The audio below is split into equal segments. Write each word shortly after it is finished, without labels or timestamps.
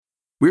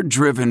We're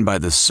driven by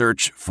the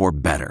search for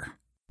better.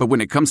 But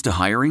when it comes to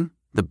hiring,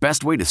 the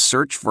best way to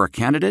search for a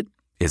candidate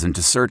isn't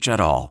to search at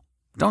all.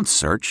 Don't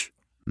search.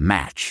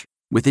 Match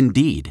with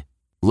Indeed.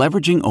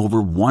 Leveraging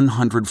over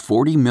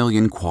 140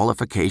 million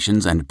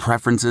qualifications and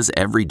preferences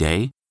every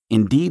day,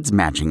 Indeed's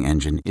matching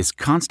engine is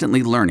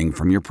constantly learning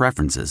from your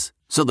preferences.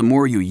 So the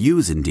more you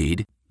use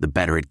Indeed, the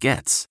better it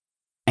gets.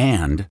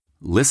 And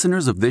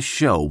listeners of this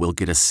show will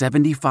get a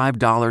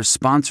 $75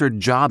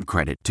 sponsored job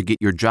credit to get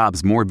your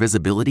jobs more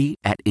visibility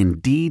at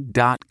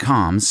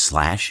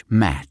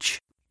Indeed.com/match.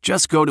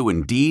 Just go to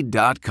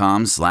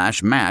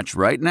Indeed.com/match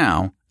right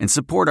now and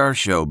support our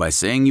show by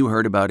saying you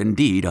heard about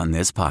Indeed on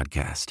this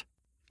podcast.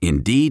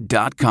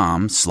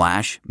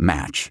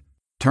 Indeed.com/match.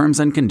 Terms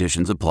and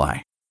conditions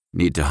apply.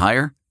 Need to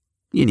hire?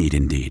 You need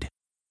Indeed.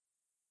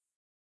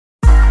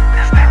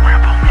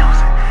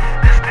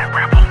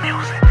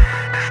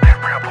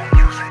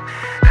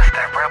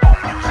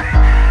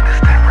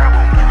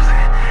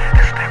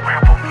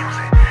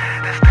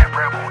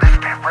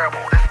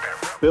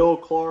 Bill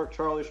Clark,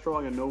 Charlie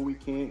Strong, and No We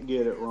Can't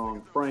Get It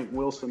Wrong. Frank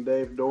Wilson,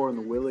 Dave Dorr, and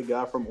the Willie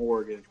guy from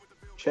Oregon.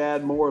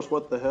 Chad Morris,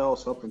 what the hell?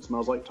 Something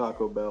smells like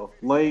Taco Bell.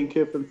 Lane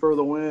Kiffin for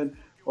the win.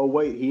 Oh,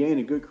 wait, he ain't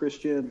a good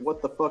Christian.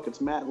 What the fuck?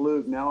 It's Matt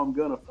Luke. Now I'm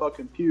gonna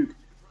fucking puke.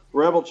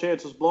 Rebel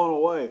chances blown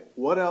away.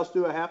 What else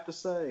do I have to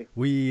say?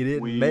 We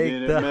didn't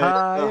make the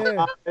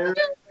hire.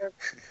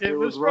 It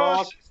was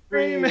Ross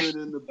screaming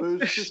and the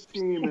boost is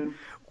steaming.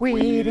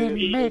 We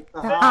didn't make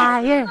the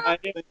hire.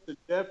 Thanks to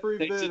Jeffrey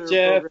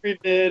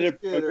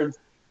Bitter.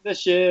 The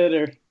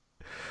shitter.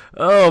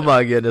 Oh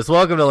my goodness.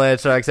 Welcome to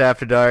Land Sharks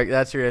After Dark.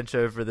 That's your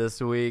intro for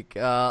this week.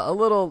 A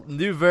little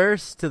new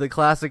verse to the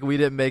classic We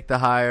Didn't Make the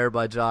Hire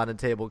by John and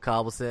Table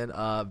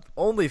Cobbleson.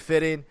 Only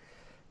fitting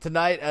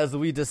tonight as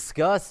we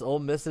discuss Ole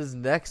Miss's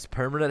next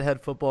permanent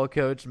head football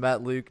coach,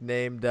 Matt Luke,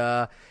 named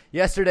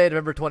yesterday,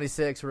 November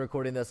 26th. We're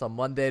recording this on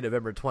Monday,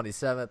 November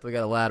 27th. We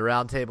got a lad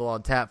roundtable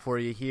on tap for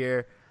you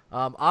here.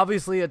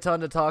 Obviously a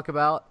ton to talk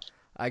about.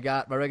 I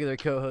got my regular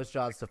co-host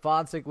John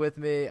Stefancic with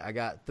me. I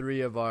got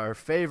three of our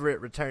favorite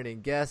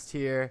returning guests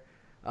here.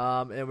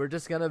 And we're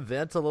just going to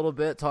vent a little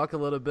bit, talk a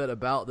little bit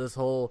about this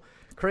whole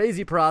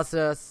crazy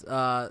process,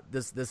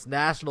 this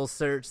national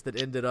search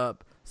that ended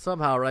up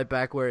somehow right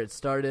back where it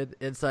started.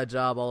 Inside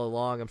job all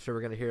along. I'm sure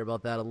we're going to hear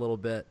about that a little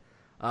bit.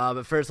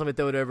 But first, let me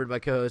throw it over to my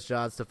co-host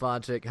John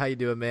Stefancic. How you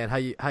doing, man? How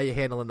you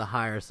handling the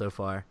hire so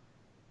far?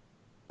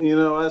 You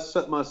know, I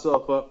set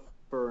myself up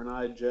for an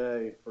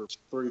IJ for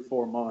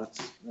 3-4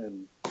 months,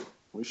 and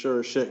we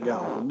sure as shit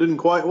got one.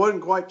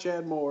 Wasn't quite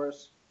Chad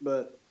Morris,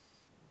 but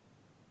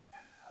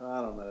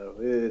I don't know.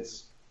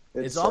 It's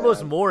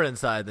almost more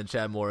inside than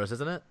Chad Morris,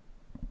 isn't it?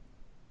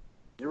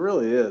 It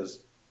really is.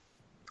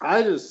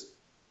 I was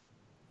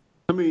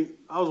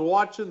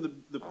watching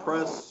the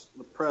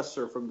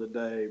presser from the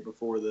day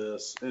before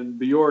this, and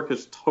Bjork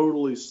is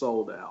totally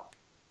sold out.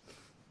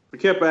 We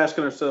kept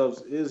asking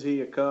ourselves, is he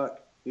a cuck?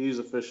 He's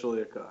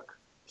officially a cuck.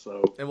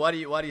 So. And why do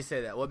you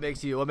say that? What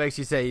makes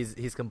you say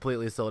he's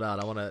completely sold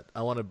out? I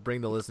want to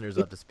bring the listeners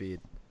up to speed.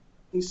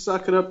 He's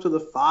sucking up to the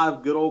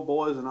 5 good old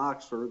boys in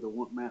Oxford that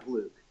want Matt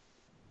Luke,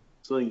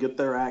 so they can get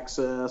their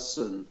access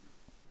and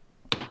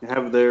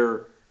have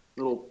their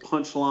little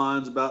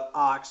punchlines about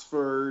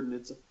Oxford, and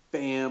it's a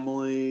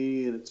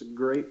family and it's a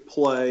great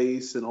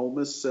place, and Ole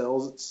Miss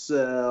sells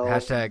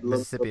itself. #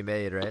 Mississippi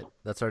made, right?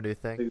 That's our new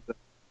thing.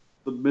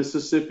 The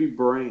Mississippi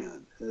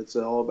brand. It's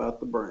all about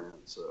the brand.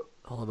 So.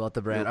 All about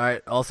the brand. All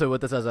right. Also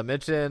with us, as I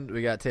mentioned,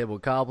 we got Table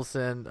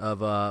Cobbleson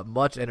of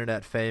much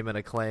internet fame and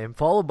acclaim,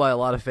 followed by a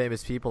lot of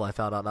famous people I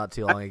found out not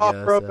too long ago.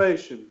 Back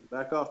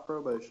off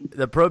probation.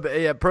 The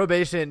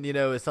probation,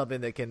 is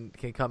something that can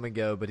come and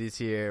go, but he's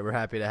here. We're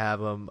happy to have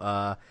him.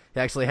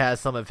 He actually has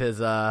some of his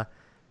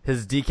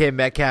DK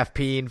Metcalf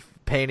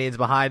paintings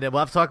behind him. We'll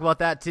have to talk about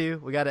that too.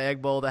 We got an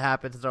Egg Bowl that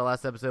happened since our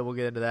last episode. We'll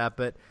get into that.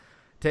 But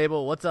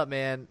Table, what's up,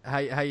 man? How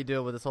you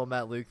doing with this whole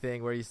Matt Luke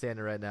thing? Where are you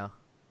standing right now?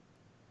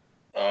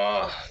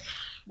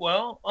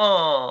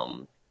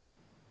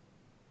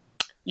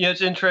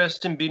 It's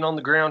interesting being on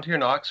the ground here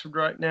in Oxford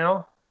right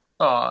now.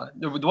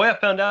 The way I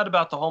found out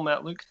about the whole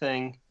Matt Luke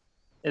thing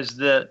is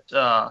that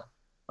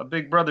my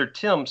big brother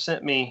Tim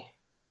sent me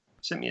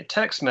a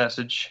text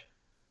message,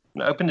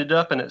 and I opened it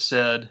up and it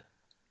said,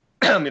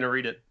 I'm going to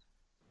read it.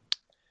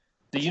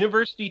 The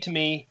university to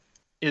me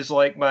is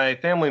like my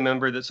family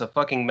member that's a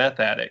fucking meth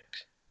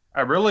addict.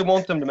 I really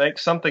want them to make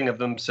something of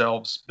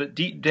themselves, but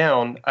deep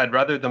down, I'd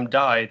rather them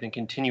die than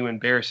continue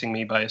embarrassing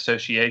me by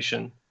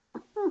association.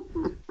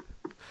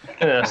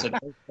 And I said,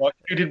 "What?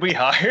 Who did we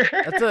hire?"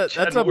 That's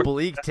a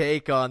bleak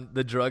take on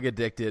the drug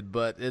addicted,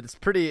 but it's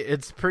pretty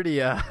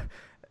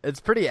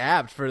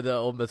apt for the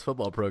Ole Miss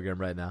football program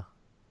right now.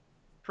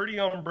 Pretty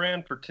on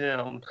brand for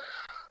Tim.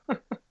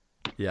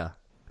 Yeah.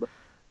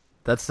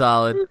 That's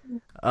solid.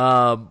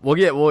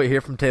 We'll hear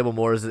from Table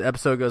more as the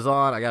episode goes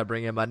on. I got to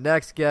bring in my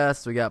next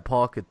guest. We got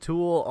Paul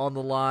Catul on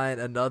the line,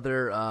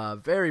 another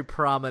very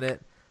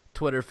prominent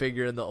Twitter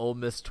figure in the Ole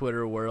Miss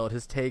Twitter world.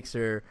 His takes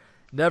are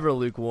never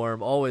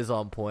lukewarm, always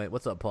on point.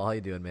 What's up, Paul? How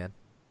you doing, man?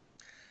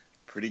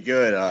 Pretty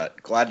good.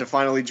 Glad to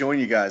finally join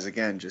you guys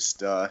again.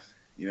 Just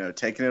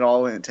taking it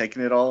all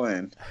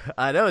in.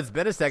 I know it's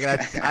been a second.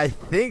 I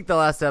think the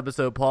last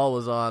episode Paul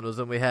was on was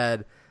when we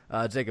had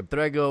Jacob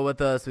Threadgill with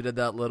us. We did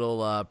that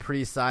little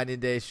pre-signing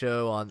day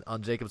show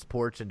on Jacob's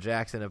porch in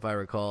Jackson, if I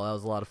recall. That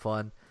was a lot of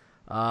fun.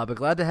 But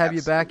glad to have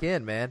you back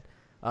in, man.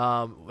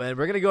 And we're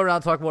going to go around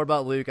and talk more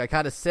about Luke. I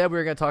kind of said we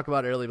were going to talk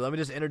about it early, but let me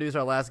just introduce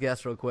our last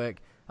guest real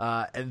quick.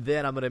 And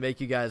then I'm going to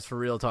make you guys for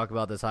real talk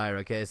about this hire,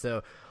 okay?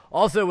 So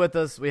also with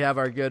us, we have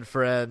our good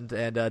friend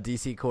and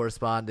DC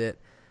correspondent,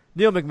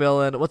 Neil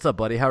McMillan. What's up,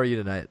 buddy? How are you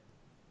tonight?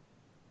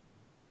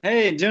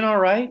 Hey, doing all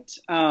right.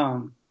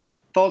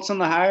 Thoughts on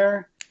the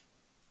hire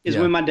is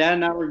when my dad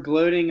and I were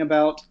gloating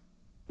about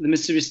the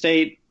Mississippi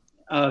State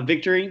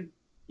victory,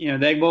 the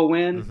Egg Bowl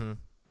win.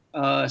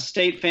 Mm-hmm.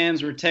 State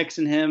fans were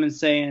texting him and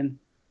saying,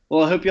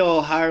 well, I hope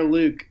y'all hire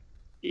Luke,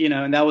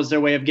 and that was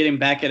their way of getting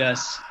back at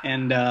us.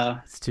 And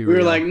we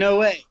were like, no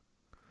way.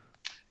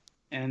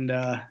 And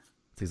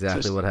that's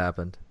exactly what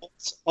happened.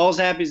 All's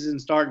happy is in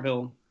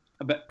Starkville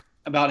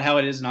about how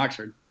it is in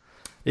Oxford.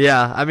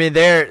 Yeah, I mean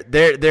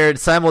they're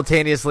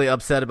simultaneously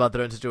upset about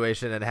their own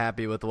situation and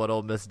happy with what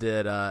Ole Miss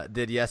did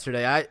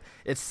yesterday.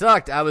 It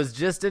sucked. I was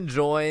just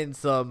enjoying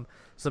some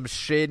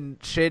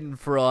Shaden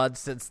fraud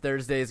since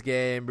Thursday's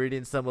game,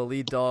 reading some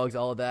Elite Dogs,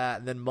 all of that,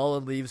 and then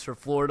Mullen leaves for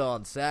Florida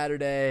on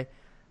Saturday.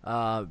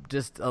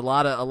 Just a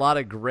lot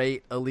of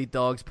great Elite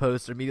Dogs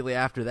posts immediately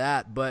after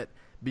that, but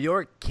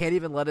Bjork can't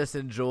even let us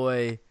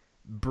enjoy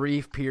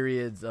brief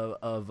periods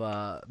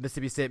of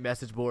Mississippi State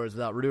message boards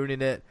without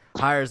ruining it.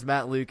 Hires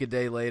Matt Luke a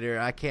day later.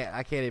 I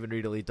can't even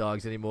read Elite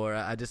Dogs anymore.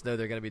 I just know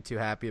they're going to be too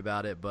happy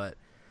about it, but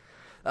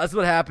that's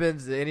what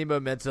happens. Any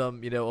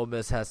momentum, Ole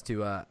Miss has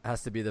to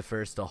be the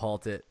first to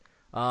halt it.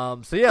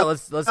 So yeah,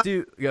 let's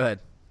do. Go ahead.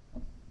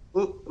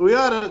 We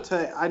ought to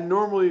take. I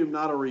normally am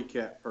not a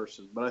recap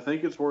person, but I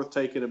think it's worth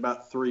taking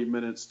about 3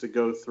 minutes to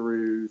go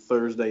through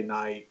Thursday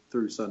night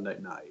through Sunday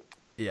night.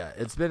 Yeah,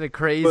 it's been a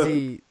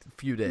crazy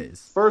few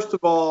days. First of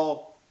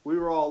all, we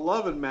were all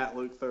loving Matt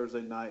Luke Thursday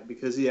night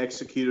because he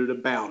executed a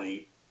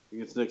bounty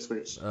against Nick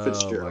Fitzgerald.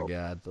 Oh my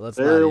God,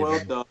 Very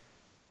well done.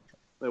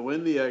 They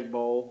win the Egg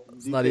Bowl.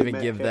 Let's not even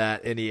give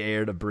that any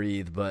air to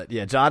breathe. But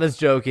yeah, John is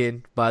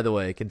joking. By the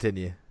way,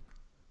 continue.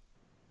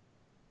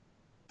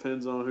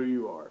 Depends on who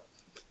you are.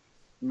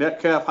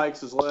 Metcalf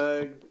hikes his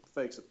leg,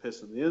 fakes a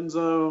piss in the end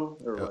zone.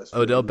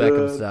 Odell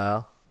Beckham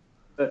style.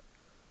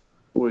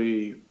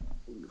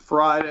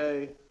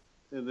 Friday,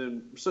 and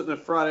then sitting there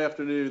Friday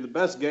afternoon, the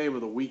best game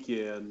of the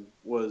weekend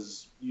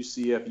was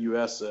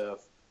UCF-USF.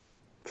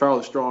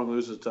 Charlie Strong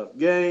loses a tough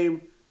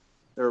game.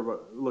 Everybody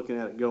looking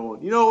at it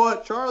going, you know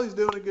what? Charlie's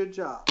doing a good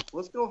job.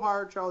 Let's go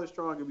hire Charlie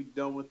Strong and be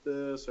done with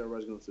this.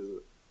 Everybody's going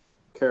through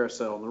the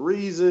carousel and the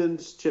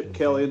reasons. Chip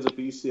Kelly ends up at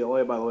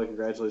UCLA. By the way,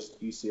 congratulations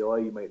to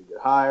UCLA. You made a good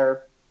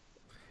hire.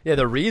 Yeah,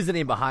 the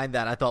reasoning behind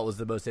that I thought was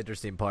the most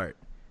interesting part.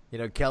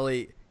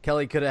 Kelly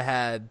could have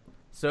had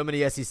so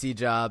many SEC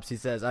jobs. He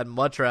says, I'd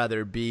much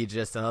rather be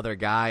just another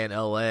guy in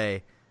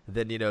L.A.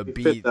 than, be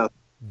the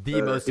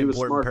most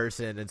important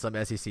person in some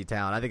SEC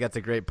town. I think that's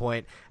a great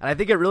point. And I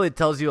think it really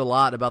tells you a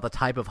lot about the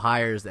type of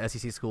hires the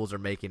SEC schools are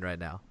making right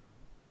now.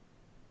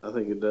 I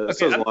think it does. It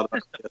says a lot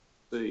about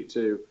the SEC,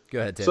 too.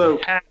 Go ahead, Tim.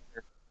 So,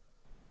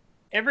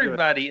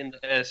 everybody in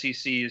the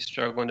SEC is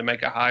struggling to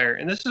make a hire.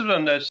 And this is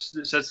what that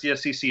sets the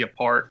SEC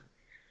apart.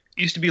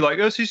 It used to be like,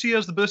 SEC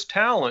has the best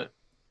talent.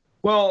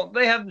 Well,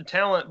 they have the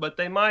talent, but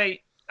they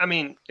might – I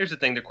mean, here's the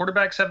thing. The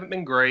quarterbacks haven't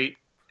been great.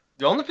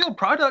 The on-the-field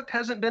product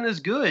hasn't been as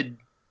good.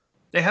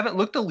 They haven't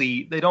looked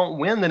elite. They don't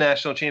win the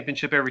national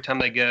championship every time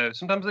they go.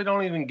 Sometimes they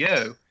don't even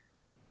go.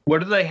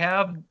 What do they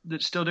have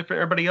that's still different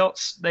than everybody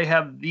else? They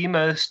have the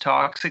most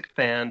toxic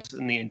fans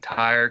in the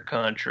entire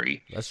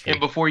country. That's true.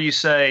 And before you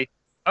say,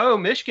 oh,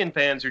 Michigan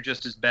fans are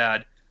just as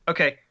bad.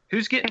 Okay,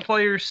 who's getting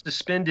players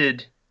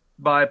suspended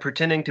by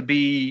pretending to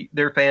be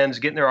their fans,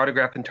 getting their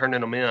autograph and turning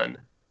them in?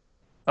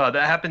 That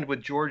happened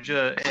with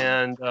Georgia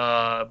and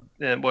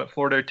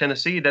Florida,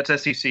 Tennessee. That's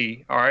SEC.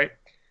 All right.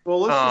 Well,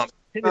 let's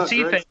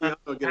Tennessee fans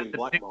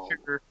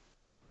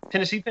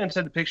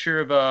had the picture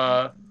of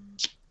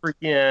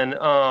freaking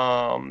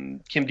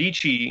Kim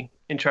Dichie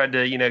and tried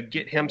to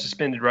get him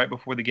suspended right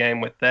before the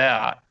game with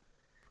that.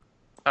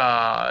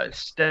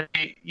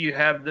 State, you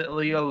have the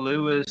Leo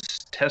Lewis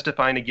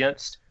testifying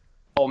against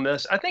Ole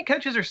Miss. I think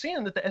coaches are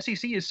seeing that the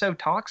SEC is so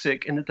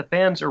toxic and that the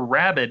fans are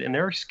rabid and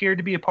they're scared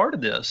to be a part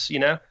of this.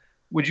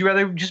 Would you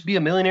rather just be a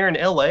millionaire in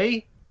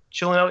LA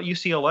chilling out at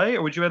UCLA,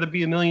 or would you rather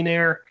be a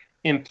millionaire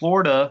in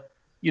Florida,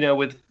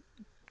 with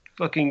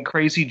fucking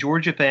crazy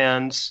Georgia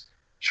fans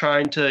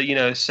trying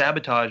to,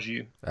 sabotage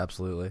you?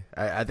 Absolutely.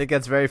 I think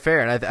that's very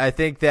fair. And I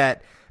think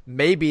that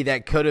maybe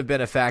that could have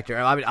been a factor.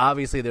 I mean,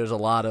 obviously there's a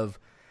lot of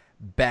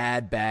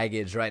bad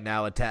baggage right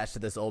now attached to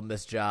this Ole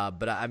Miss job,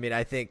 but I mean,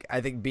 I think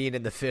being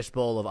in the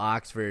fishbowl of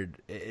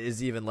Oxford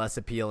is even less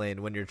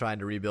appealing when you're trying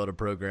to rebuild a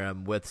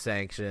program with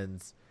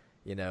sanctions,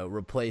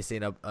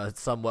 replacing a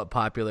somewhat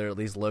popular, at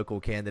least local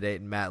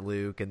candidate in Matt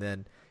Luke, and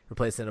then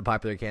replacing a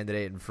popular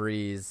candidate in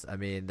Freeze. I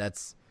mean,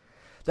 that's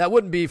that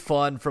wouldn't be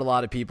fun for a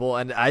lot of people.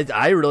 And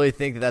I really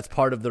think that that's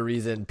part of the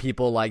reason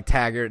people like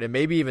Taggart and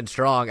maybe even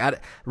Strong.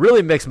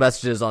 Really mixed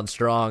messages on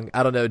Strong.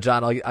 I don't know,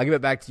 John, I'll give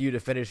it back to you to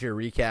finish your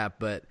recap,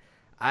 but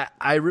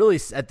I really,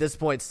 at this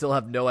point, still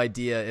have no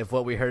idea if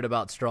what we heard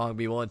about Strong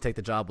being willing to take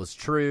the job was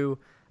true.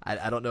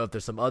 I don't know if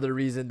there's some other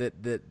reason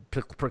that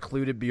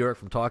precluded Bjork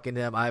from talking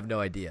to him. I have no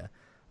idea.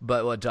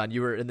 But, John,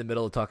 you were in the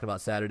middle of talking about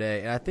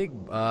Saturday, and I think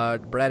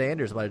Brad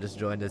Anders might have just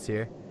joined us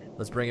here.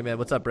 Let's bring him in.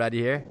 What's up, Brad?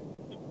 You here?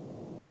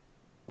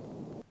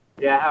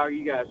 Yeah, how are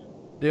you guys?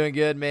 Doing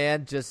good,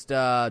 man. Just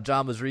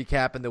John was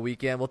recapping the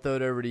weekend. We'll throw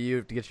it over to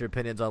you to get your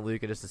opinions on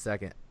Luke in just a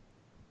second.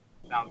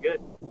 Sounds good.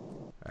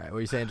 All right, what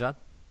are you saying, John?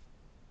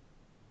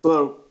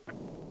 So,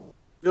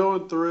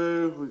 going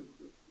through,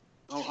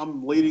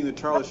 I'm leading the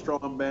Charlie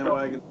Strong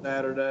bandwagon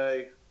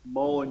Saturday.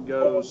 Mullen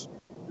goes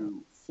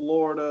to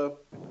Florida.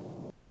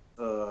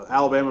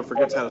 Alabama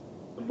forgets how to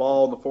shoot the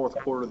ball in the fourth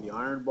quarter of the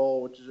Iron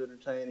Bowl, which is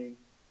entertaining.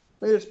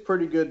 I mean, it's a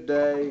pretty good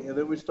day, and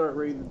then we start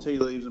reading the tea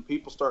leaves, and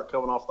people start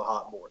coming off the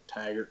hot board.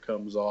 Taggart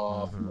comes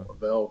off,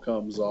 Norvell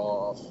comes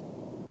off,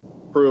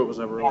 Pruitt was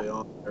never really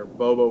on there,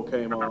 Bobo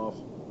came off.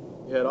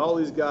 You had all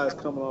these guys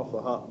coming off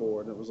the hot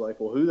board, and it was like,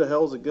 well, who the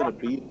hell is it going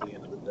to be at the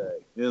end of the day?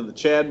 And the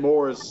Chad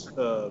Morris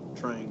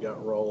train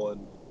got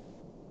rolling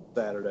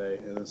Saturday,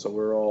 and then so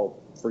we're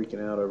all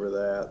freaking out over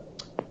that.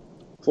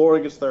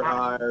 Florida gets their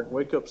hire.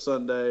 Wake up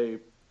Sunday,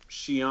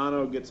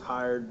 Schiano gets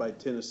hired by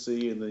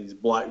Tennessee, and then he's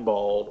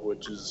blackballed,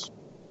 which is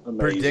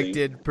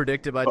amazing.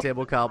 Predicted by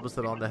Table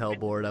Cobbleson on the hell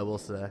board, I will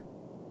say.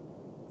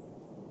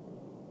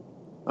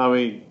 I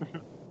mean,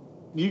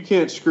 you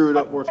can't screw it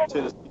up worse than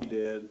Tennessee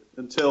did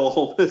until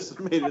Ole Miss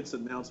made its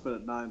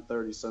announcement at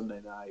 9:30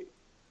 Sunday night.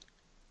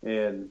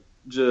 And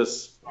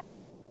just,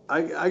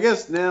 I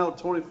guess now,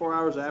 24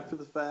 hours after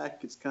the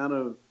fact, it's kind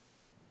of,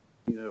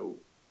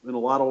 in a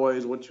lot of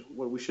ways what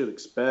we should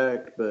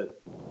expect,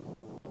 but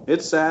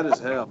it's sad as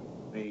hell.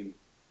 I mean,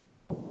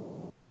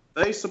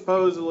 they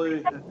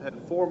supposedly had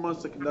 4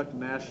 months to conduct a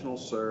national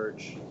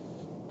search,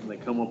 and they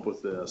come up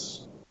with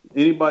this.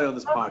 Anybody on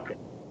this podcast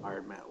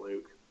hired Matt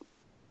Luke.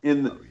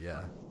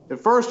 At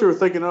first, we were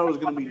thinking, it was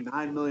going to be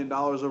 $9 million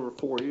over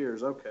 4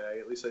 years. Okay,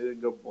 at least they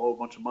didn't go blow a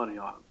bunch of money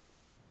on him.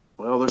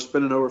 Well, they're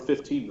spending over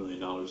 $15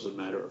 million, as a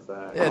matter of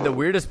fact. Yeah, the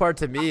weirdest part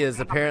to me is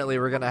apparently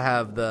we're going to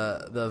have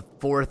the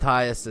fourth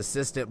highest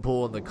assistant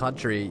pool in the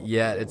country,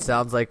 yet it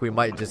sounds like we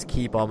might just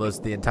keep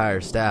almost the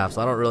entire staff.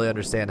 So I don't really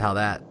understand how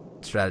that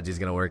strategy is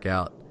going to work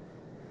out.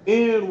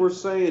 And we're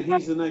saying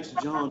he's the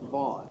next John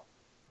Vaught.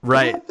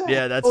 Right.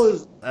 Yeah, that's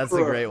a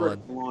great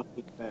one.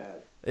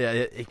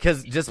 Yeah,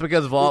 because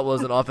Vaught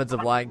was an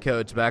offensive line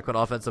coach back when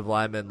offensive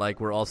linemen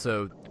were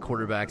also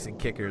quarterbacks and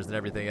kickers and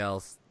everything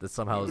else, that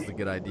somehow is a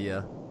good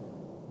idea.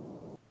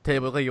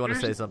 Table, you want to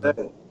say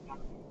something?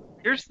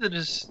 Here's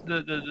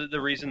the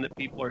reason that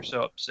people are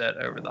so upset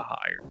over the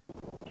hire.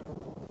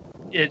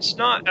 It's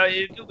not.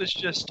 If it was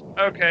just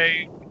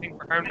okay, I think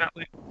we're hiring Matt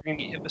Luke, we're going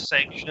to get hit with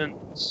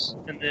sanctions,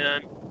 and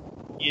then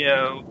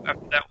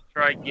after that we'll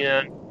try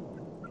again.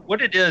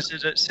 What it is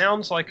it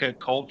sounds like a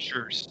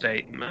culture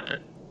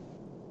statement.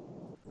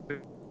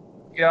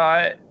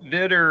 Got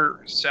that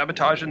are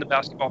sabotaging the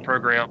basketball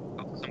program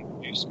with some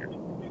producers.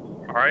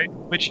 All right,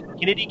 which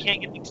Kennedy can't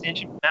get the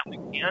extension, Matt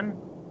Luke can.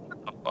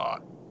 What the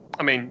fuck?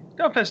 I mean,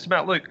 no offense to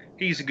Matt Luke,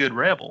 he's a good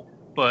rebel,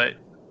 but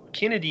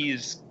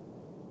Kennedy's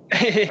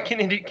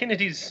Kennedy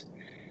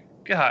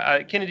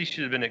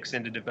should have been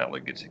extended if Matt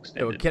Luke gets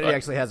extended. Well, Kennedy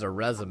actually has a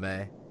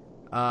resume.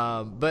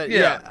 But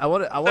yeah, I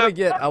want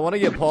to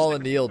get Paul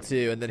and Neil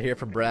too, and then hear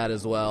from Brad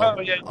as well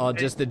on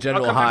just the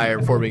general hire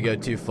before we go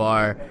too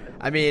far.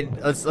 I mean,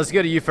 let's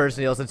go to you first,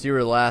 Neil, since you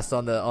were last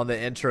on the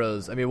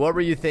intros. I mean, what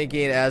were you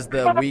thinking as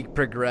the week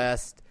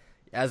progressed,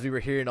 as we were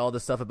hearing all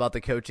this stuff about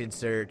the coaching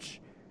search?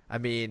 I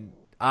mean,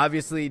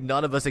 obviously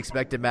none of us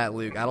expected Matt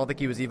Luke. I don't think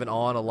he was even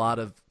on a lot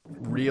of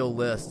real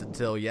lists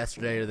until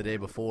yesterday or the day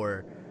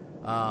before.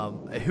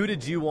 Who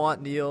did you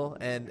want, Neil,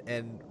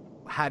 and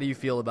how do you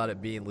feel about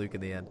it being Luke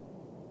in the end?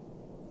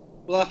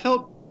 Well, I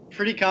felt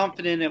pretty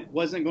confident it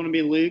wasn't going to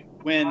be Luke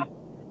when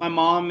my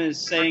mom is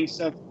saying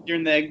stuff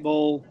during the Egg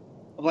Bowl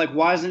of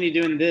why isn't he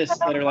doing this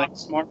that are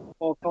smart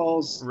football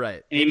calls?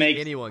 Right. And he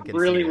makes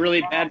really,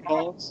 really bad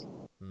calls.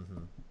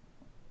 Mm-hmm.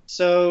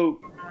 So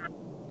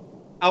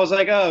I was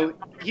like, oh,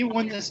 he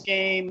won this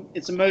game.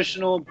 It's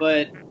emotional,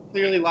 but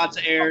clearly lots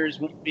of errors.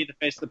 Won't be the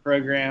face of the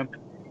program.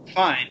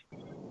 Fine.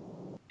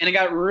 And I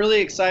got really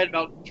excited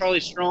about Charlie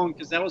Strong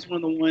because that was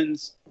one of the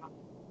ones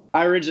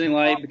I originally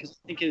liked because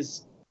I think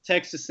his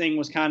Texas thing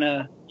was kind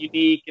of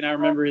unique, and I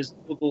remember his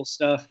local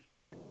stuff.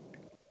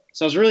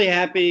 So I was really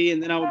happy,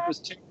 and then I was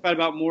terrified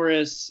about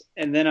Morris,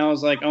 and then I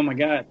was like, oh, my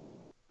God,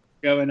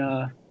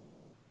 we're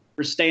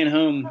staying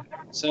home.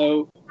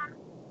 So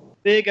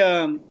big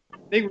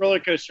roller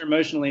coaster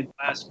emotionally the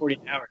last 48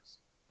 hours.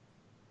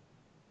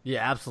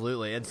 Yeah,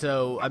 absolutely. And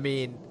so, I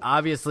mean,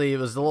 obviously it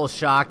was a little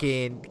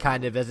shocking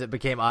kind of as it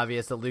became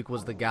obvious that Luke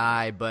was the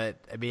guy, but,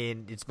 I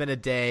mean, it's been a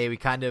day. We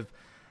kind of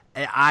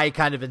I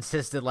kind of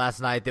insisted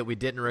last night that we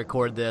didn't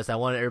record this. I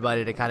wanted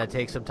everybody to kind of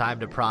take some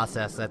time to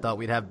process. I thought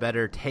we'd have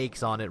better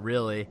takes on it,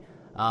 really.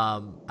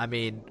 I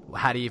mean,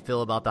 how do you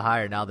feel about the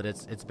hire now that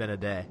it's been a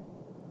day?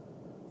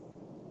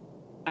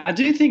 I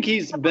do think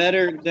he's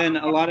better than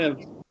a lot of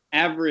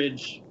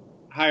average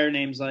hire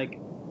names like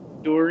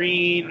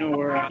Doreen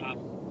or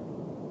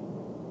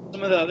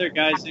some of the other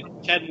guys,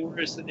 Chad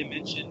Morris that they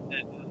mentioned.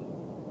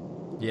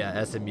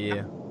 That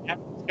SMU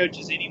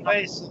coaches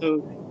anyway,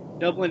 so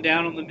doubling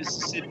down on the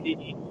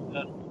Mississippi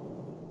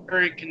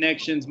current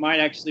connections might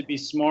actually be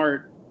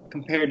smart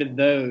compared to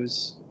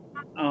those.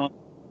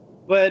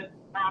 But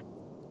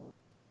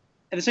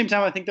at the same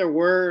time, I think there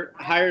were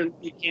higher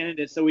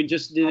candidates that we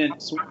just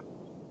didn't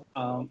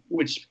swing,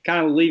 which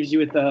kind of leaves you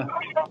with a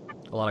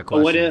lot of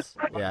questions. What if?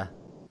 Yeah.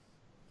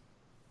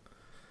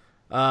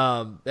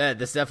 Yeah,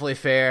 that's definitely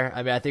fair.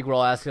 I mean, I think we're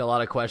all asking a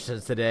lot of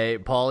questions today.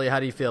 Paulie, how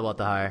do you feel about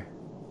the hire?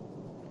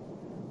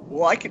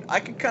 Well, I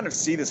could kind of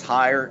see this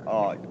hire.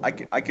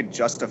 I could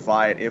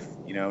justify it if,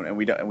 you know, and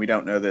we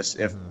don't know this,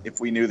 if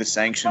we knew the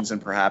sanctions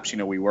and perhaps, you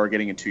know, we were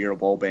getting a 2-year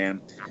bowl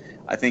ban.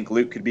 I think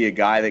Luke could be a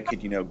guy that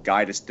could, you know,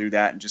 guide us through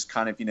that and just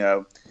kind of, you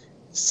know,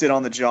 sit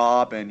on the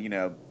job and, you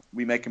know,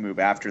 we make a move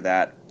after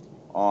that.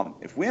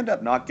 If we end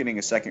up not getting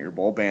a 2nd-year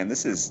bowl ban,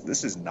 this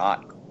is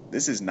not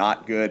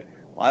good.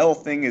 My whole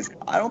thing is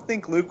I don't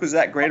think Luke was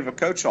that great of a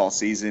coach all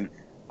season.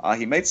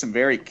 He made some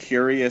very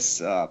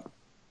curious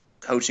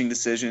coaching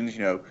decisions.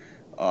 You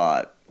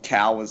know,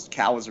 Cal was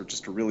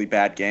just a really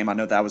bad game. I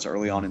know that was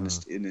early on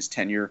in his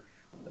tenure.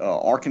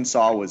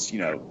 Arkansas was, you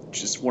know,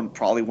 just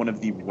probably one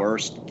of the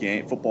worst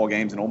football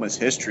games in Ole Miss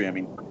history. I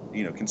mean,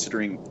 you know,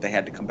 considering they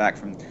had to come back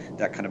from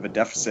that kind of a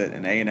deficit,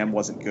 and A&M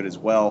wasn't good as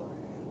well.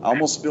 I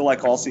almost feel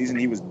like all season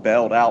he was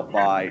bailed out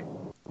by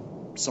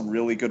some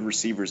really good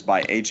receivers,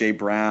 by A.J.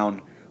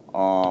 Brown.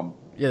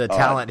 The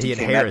talent he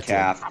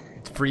inherited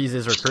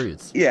freezes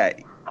recruits. Yeah,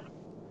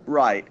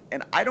 right.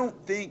 And I don't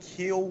think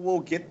he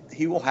will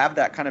have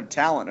that kind of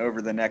talent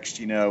over the next,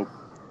 you know,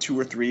 2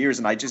 or 3 years.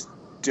 And I just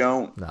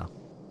don't. No.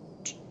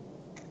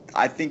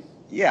 I think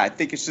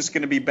it's just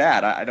going to be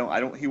bad.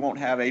 He won't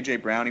have A.J.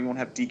 Brown. He won't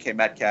have DK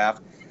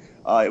Metcalf.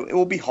 It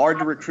will be hard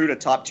to recruit a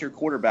top tier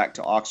quarterback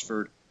to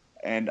Oxford.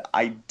 And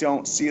I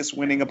don't see us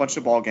winning a bunch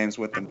of ball games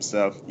with them.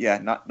 So yeah,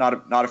 not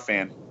a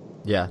fan.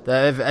 Yeah,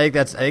 I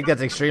think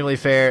that's extremely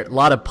fair. A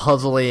lot of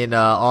puzzling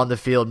on the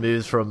field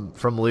moves from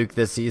Luke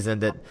this season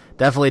that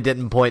definitely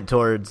didn't point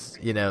towards,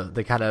 you know,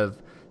 the kind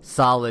of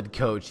solid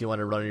coach you want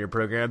to run in your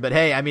program. But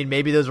hey, I mean,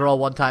 maybe those were all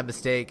one-time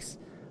mistakes.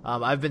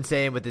 I've been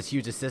saying with this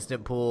huge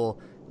assistant pool,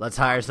 let's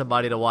hire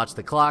somebody to watch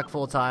the clock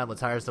full time.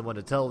 Let's hire someone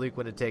to tell Luke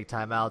when to take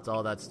timeouts,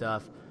 all that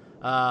stuff.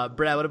 Brad,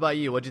 what about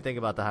you? What'd you think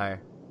about the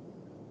hire?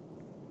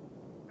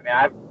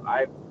 I mean,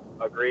 I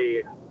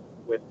agree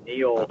with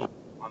Neil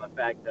on the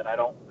fact that I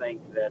don't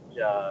think that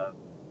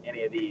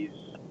any of these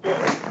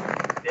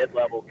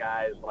mid-level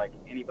guys, like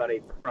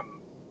anybody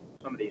from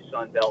some of these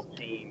Sun Belt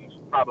teams,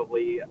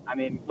 probably, I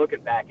mean,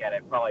 looking back at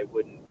it, probably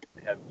wouldn't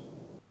have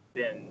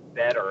been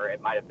better.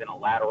 It might have been a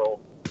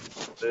lateral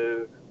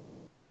move.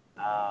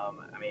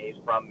 I mean, he's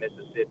from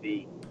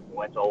Mississippi,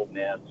 went to Ole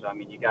Miss. So, I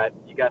mean, you got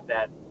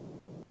that.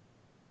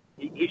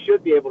 He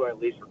should be able to at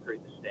least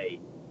recruit the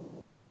state,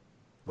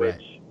 which,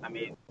 right. I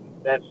mean,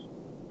 that's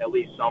at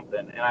least something.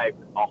 And I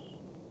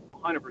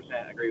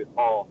 100% agree with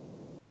Paul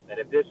that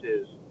if this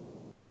is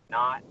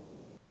not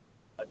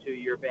a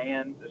 2-year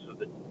ban, this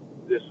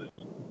is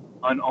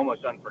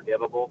almost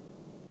unforgivable.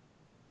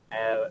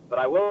 But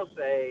I will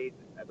say,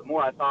 the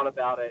more I thought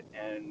about it,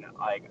 and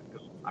I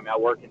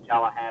work in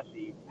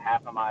Tallahassee.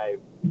 Half of my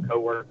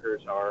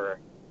coworkers are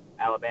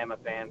Alabama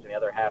fans, and the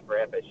other half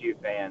are FSU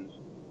fans.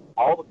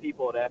 All the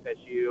people at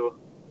FSU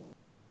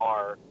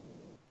are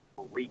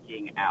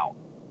freaking out.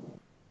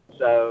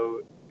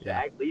 So to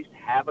at least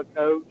have a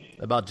coach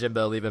about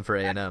Jimbo leaving for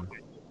A&M,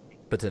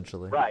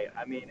 potentially. Right.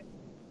 I mean,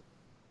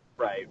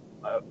 right.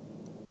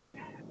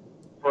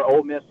 For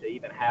Ole Miss to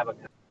even have a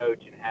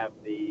coach and have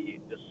the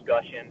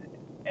discussion,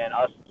 and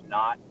us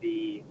not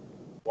be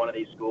one of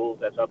these schools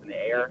that's up in the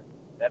air,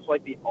 that's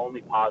like the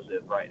only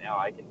positive right now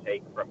I can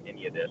take from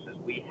any of this is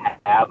we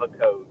have a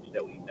coach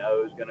that we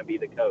know is going to be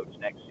the coach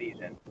next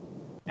season.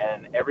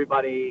 And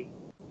everybody,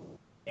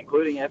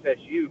 including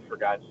FSU, for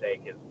God's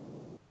sake, is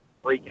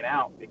freaking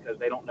out because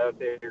they don't know if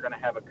they're going to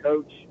have a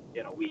coach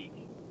in a week.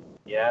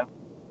 Yeah?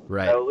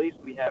 Right. So at least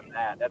we have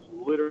that. That's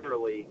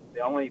literally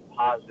the only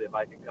positive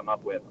I can come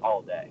up with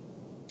all day.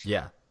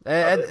 Yeah.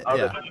 Other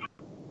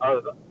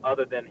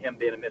than him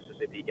being a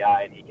Mississippi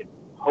guy and he can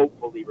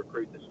hopefully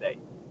recruit the state.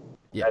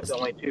 Yeah. That's the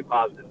only 2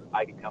 positives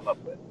I can come up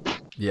with.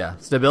 Yeah,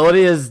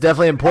 stability is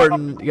definitely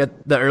important. You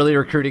got the early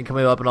recruiting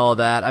coming up and all of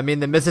that. I mean,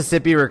 the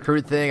Mississippi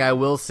recruit thing, I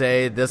will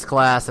say this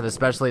class and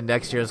especially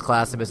next year's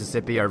class in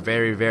Mississippi are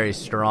very, very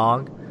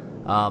strong.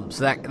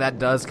 So that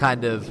does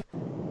kind of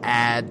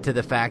add to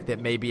the fact that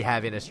maybe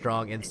having a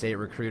strong in-state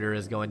recruiter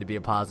is going to be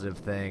a positive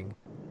thing.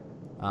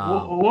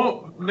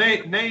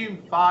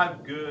 Name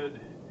 5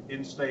 good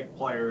in-state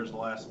players the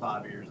last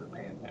 5 years that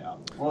panned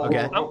out.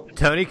 Okay.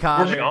 Tony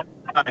Connor.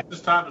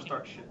 It's time to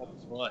start shitting on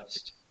this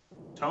list.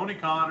 Tony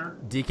Connor.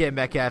 DK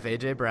Metcalf,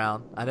 AJ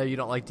Brown. I know you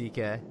don't like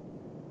DK.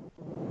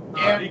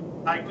 He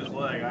hiked his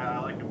leg. I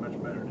like him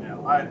much better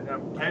now.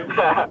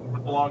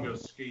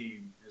 Longo's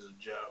scheme is a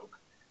joke.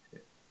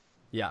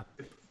 Yeah.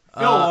 If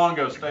Phil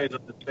Longo stays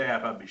on the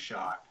staff, I'd be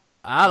shocked.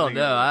 I don't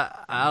know.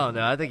 I don't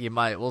know. I think he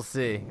might. We'll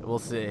see.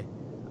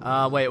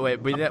 Wait.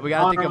 We got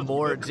to think of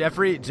more.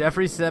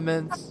 Jeffrey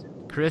Simmons,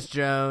 Chris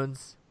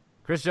Jones.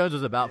 Chris Jones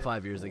was about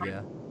 5 years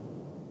ago.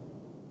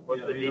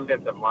 What's the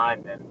defensive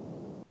lineman?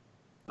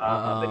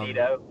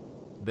 Benito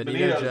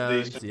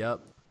Jones. Decent.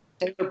 Yep.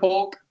 Taylor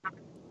Polk.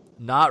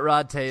 Not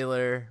Rod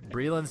Taylor.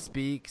 Breland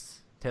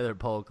Speaks. Taylor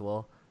Polk.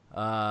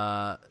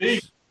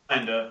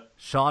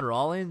 Sean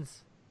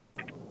Rawlings.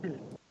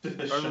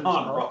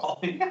 Sean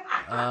Rawlings.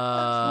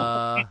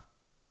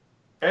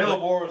 Caleb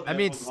Moore was. I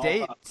mean,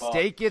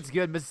 State gets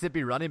good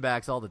Mississippi running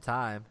backs all the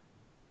time.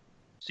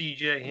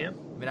 CJ Ham.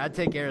 I mean, I'd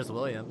take Harris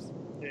Williams.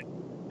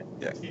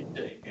 Yeah.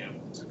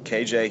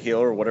 KJ Hill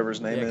or whatever his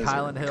name is.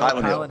 Kylan Hill.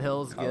 Kylan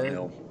Hill's good.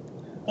 Hill.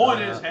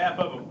 Point is, half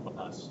of them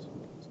bust.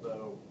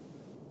 So.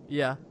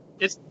 Yeah.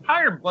 It's a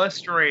higher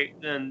bust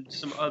rate than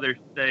some other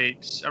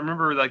states. I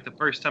remember, like, the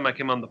first time I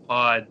came on the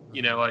pod,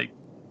 years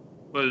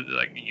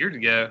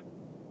ago.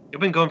 It's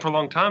been going for a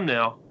long time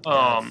now.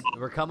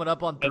 We're coming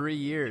up on 3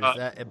 years.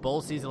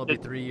 Bowl season will be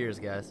 3 years,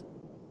 guys.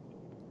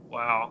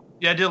 Wow.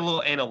 Yeah, I did a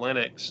little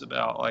analytics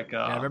about,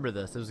 I remember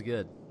this. It was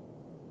good.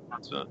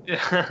 So,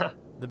 yeah.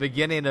 The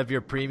beginning of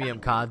your premium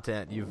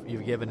content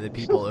you've given to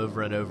people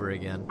over and over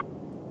again.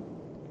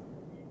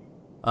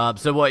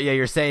 So what? Yeah,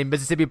 you're saying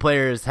Mississippi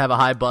players have a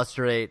high bust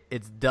rate.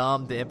 It's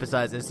dumb to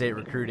emphasize in-state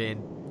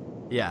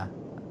recruiting. Yeah,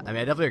 I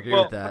mean, I definitely agree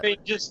with that. I mean,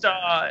 just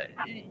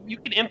you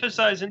can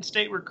emphasize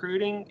in-state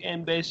recruiting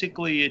and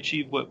basically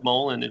achieve what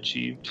Mullen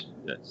achieved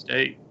at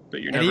state,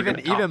 but you're never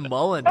even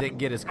Mullen didn't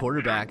get his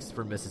quarterbacks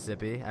from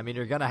Mississippi. I mean,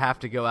 you're gonna have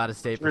to go out of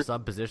state for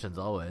some positions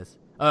always.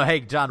 Oh, hey,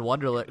 John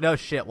Wonderlick. No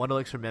shit,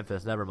 Wonderlick's from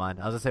Memphis. Never mind.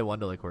 I was gonna say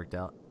Wonderlick worked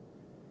out.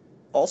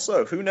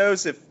 Also, who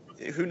knows if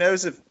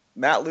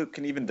Matt Luke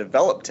can even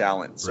develop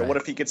talent? So Right. what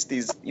if he gets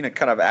these,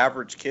 kind of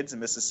average kids in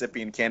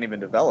Mississippi and can't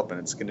even develop, and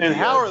it's going to be. And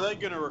how are they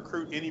going to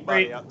recruit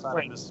anybody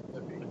outside of Mississippi?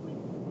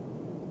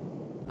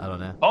 I don't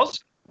know.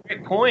 Also,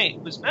 great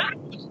point. Is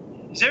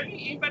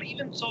anybody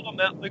even sold on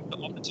Matt Luke, the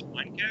offensive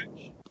line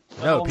coach?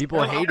 No,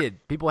 people hated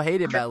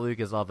Matt Luke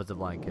as offensive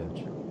line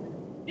coach.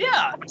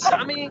 Yeah,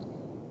 I mean,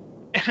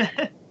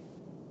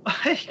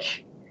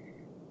 like.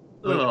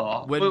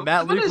 When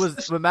Matt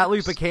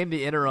Luke became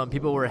the interim,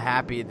 people were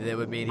happy that it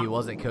would mean he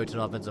wasn't coaching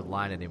offensive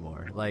line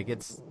anymore. Like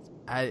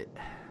I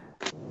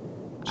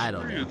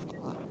don't know.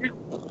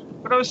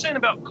 What I was saying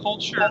about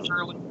culture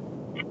earlier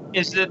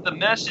is that the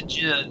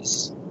message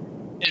is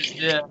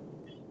that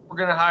we're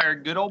going to hire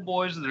good old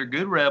boys that are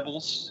good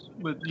rebels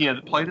with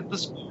that played at the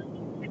school.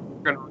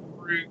 We're going to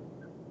recruit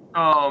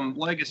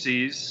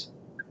legacies,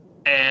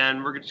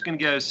 and we're just going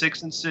to go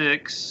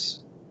 6-6,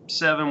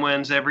 7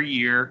 wins every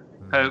year.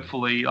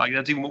 Hopefully,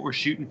 that's even what we're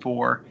shooting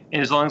for.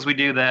 And as long as we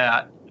do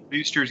that, the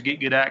boosters get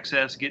good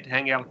access, get to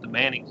hang out at the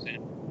Manning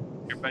Center.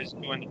 Everybody's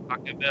going to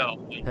Taco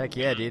Bell. Heck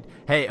yeah, dude.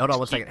 Hey, hold on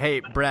 1 second. Hey,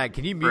 Brad,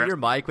 can you mute your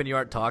mic when you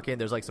aren't talking?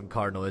 There's some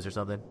car noise or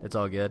something. It's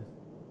all good.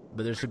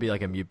 But there should be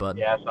a mute button.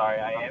 Yeah, sorry,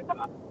 I am.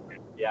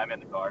 Yeah, I'm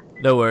in the car.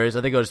 No worries.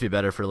 I think it'll just be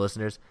better for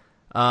listeners.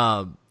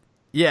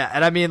 Yeah,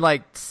 and I mean,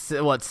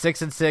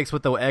 6-6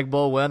 with the Egg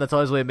Bowl win. That's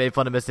always what we made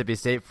fun of Mississippi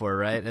State for,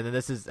 right? And then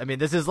this is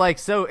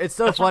so. It's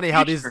so funny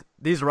how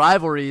these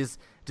rivalries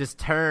just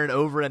turn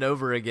over and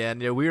over again.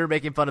 We were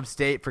making fun of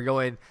State for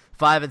going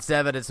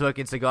 5-7 and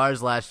smoking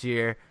cigars last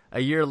year. A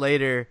year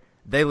later,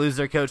 they lose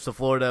their coach to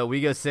Florida.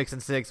 We go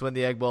 6-6, win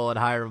the Egg Bowl, and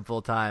hire him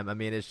full time. I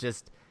mean, it's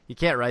just you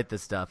can't write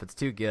this stuff. It's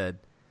too good.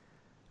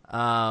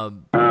 Well,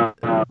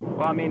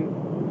 I mean,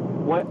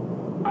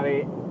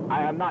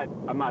 I'm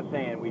not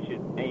saying we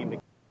should aim to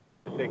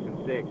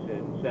 6-6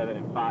 and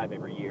 7-5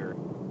 every year,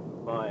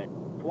 but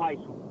twice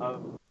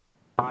of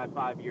my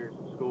 5 years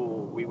in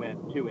school, we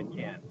went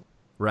 2-10.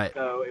 Right.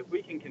 So if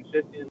we can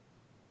consistently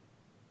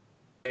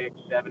 6,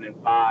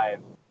 7-5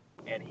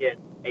 and hit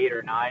 8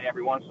 or 9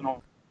 every once in a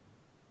while,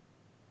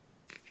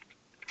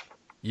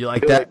 you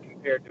like that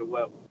compared to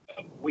what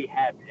we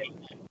had.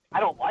 I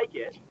don't like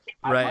it.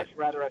 I'd Right. much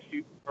rather us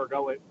shoot for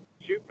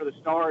the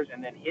stars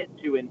and then hit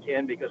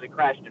 2-10 because it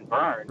crashed and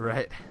burned.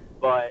 right?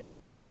 But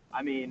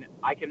I mean,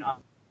 I can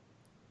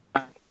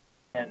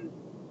and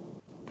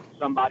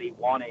somebody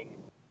wanting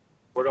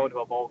we're going to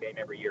a bowl game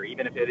every year,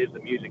 even if it is the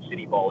Music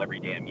City Bowl every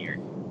damn year.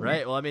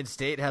 Right. Well, I mean,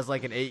 State has an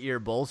 8-year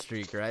bowl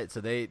streak, right?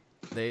 So they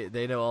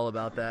know all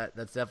about that.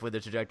 That's definitely the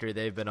trajectory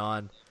they've been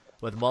on.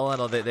 With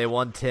Mullen, they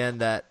won 10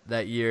 that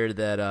year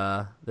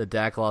that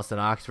Dak lost in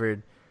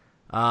Oxford.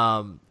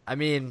 I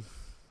mean,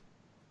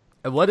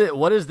 what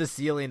is the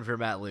ceiling for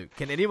Matt Luke?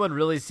 Can anyone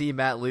really see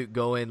Matt Luke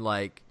going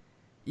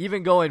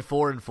even going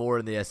 4-4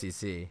 in the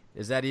SEC?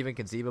 Is that even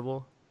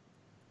conceivable?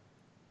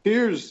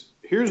 Here's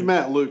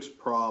Matt Luke's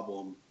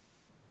problem.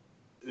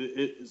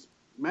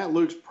 Matt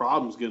Luke's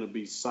problem is going to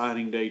be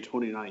signing day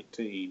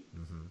 2019.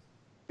 Mm-hmm.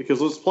 Because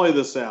let's play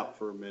this out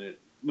for a minute.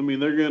 I mean,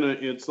 they're gonna.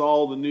 It's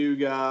all the new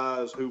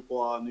guys,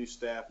 hoopla, new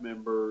staff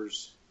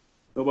members.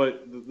 Nobody.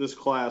 This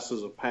class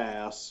is a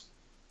pass,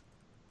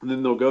 and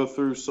then they'll go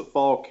through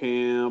fall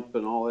camp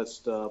and all that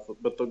stuff.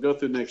 But they'll go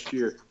through next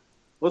year.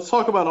 Let's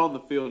talk about on the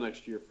field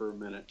next year for a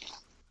minute.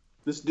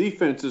 This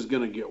defense is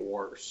gonna get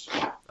worse.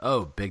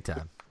 Oh, big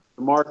time.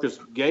 Marcus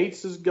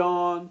Gates is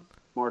gone.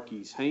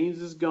 Marquise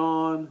Haynes is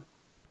gone.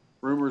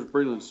 Rumors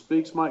Breland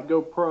Speaks might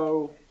go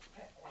pro.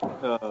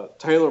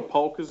 Taylor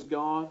Polk is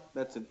gone.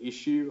 That's an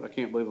issue. I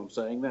can't believe I'm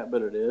saying that,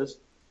 but it is.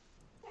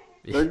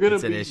 They're going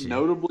to be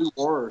notably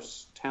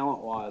worse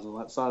talent-wise on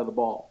that side of the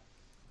ball.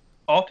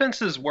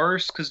 Offense is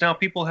worse because now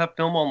people have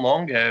film on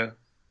Longo.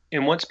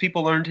 And once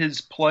people learned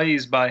his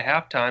plays by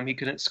halftime, he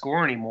couldn't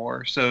score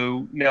anymore.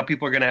 So now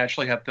people are going to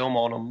actually have film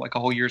on him, like a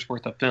whole year's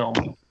worth of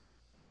film.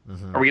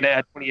 Mm-hmm. Are we going to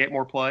add 28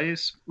 more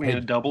plays? We're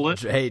going to double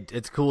it? Hey,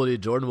 it's cool,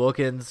 dude. Jordan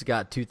Wilkins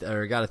got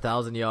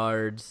 1,000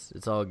 yards.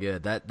 It's all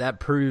good. That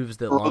proves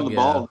that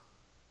Longo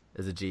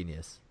is a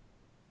genius.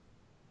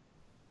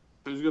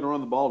 Who's going to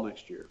run the ball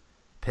next year?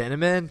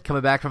 Penniman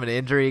coming back from an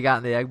injury he got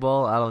in the Egg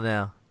Bowl. I don't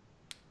know.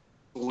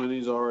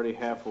 Swinney's already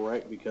half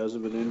wrecked because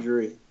of an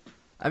injury.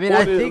 I mean,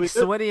 I think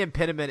Swinney and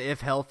Penniman,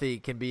 if healthy,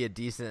 can be a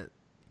decent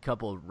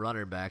couple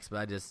running backs, but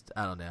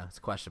I don't know. It's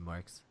question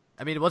marks.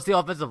 I mean, what's the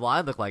offensive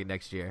line look like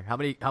next year? How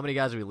many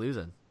guys are we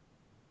losing?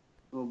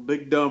 Well,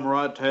 big dumb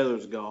Rod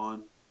Taylor's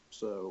gone,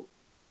 so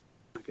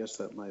I guess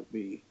that might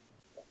be.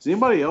 Is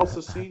anybody else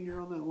a senior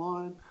on that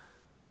line?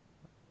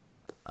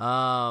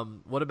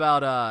 What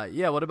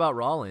about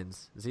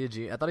Rollins? Is he a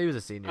junior? I thought he was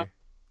a senior.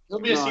 He'll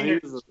be a senior.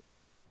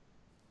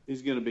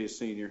 He's going to be a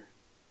senior.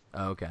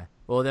 Oh, okay.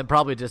 Well, then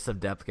probably just some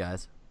depth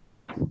guys.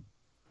 I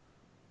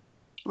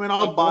mean,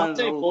 I'll buy it.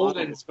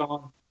 Bolden's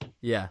gone.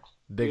 Yeah,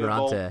 Big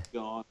Ronte.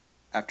 Gone.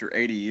 After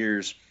 80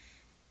 years.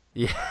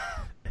 Yeah.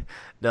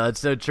 No, it's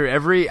so true.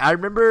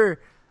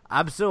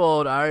 I'm so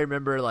old, I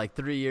remember like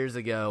 3 years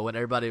ago when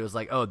everybody was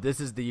like, oh, this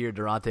is the year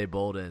Durante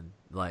Bolden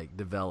like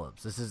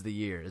develops. This is the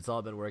year. It's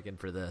all been working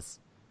for this.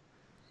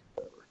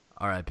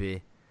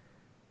 R.I.P.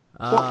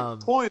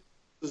 Point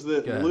is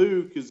that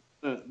Luke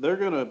they're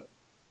going to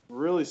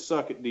really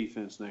suck at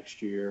defense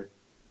next year.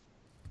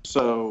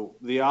 So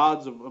the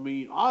odds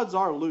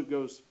are Luke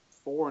goes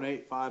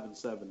 4-8,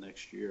 5-7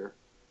 next year.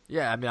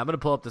 Yeah, I mean, I'm going to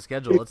pull up the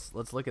schedule. Let's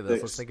look at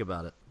this. Let's think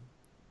about it.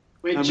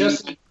 Wait,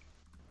 Justin.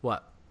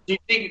 What? Do you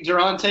think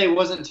Durante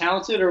wasn't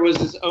talented, or was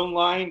his own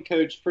line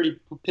coach pretty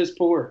piss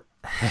poor?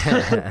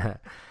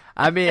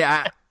 I mean,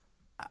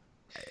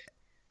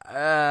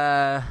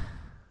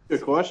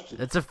 good question.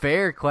 It's a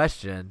fair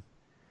question.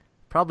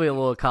 Probably a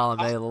little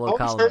column A, a little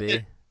column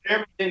B.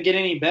 Jeremy didn't get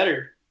any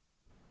better.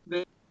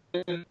 That's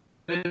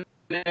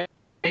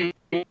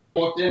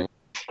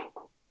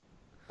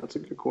a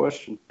good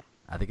question.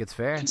 I think it's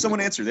fair. Can someone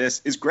answer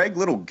this? Is Greg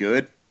Little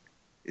good?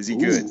 Is he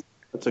good?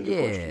 That's a good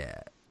question.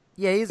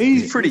 Yeah,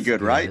 he's pretty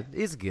good, right?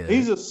 He's good.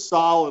 He's a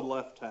solid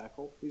left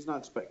tackle. He's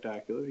not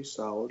spectacular. He's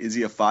solid. Is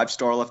he a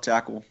 5-star left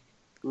tackle?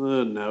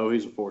 No,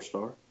 he's a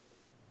 4-star.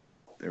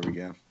 There we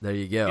go. There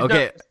you go.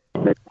 Okay.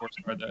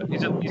 4-star though.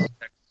 He's a Texas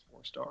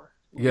 4-star.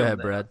 Go ahead,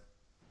 Brad.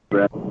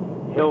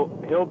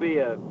 He'll be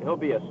a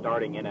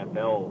starting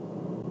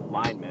NFL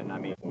lineman. I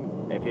mean,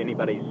 if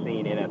anybody's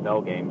seen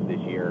NFL games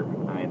this year,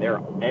 I mean, they're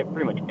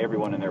pretty much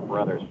everyone and their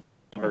brothers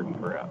hurting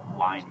for a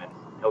lineman.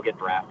 He'll get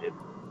drafted.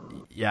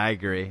 Yeah, I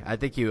agree. I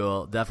think he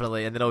will,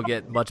 definitely. And then he'll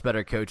get much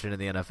better coaching in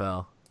the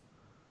NFL.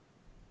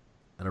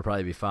 And it'll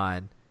probably be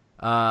fine.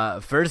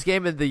 First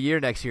game of the year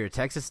next year,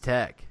 Texas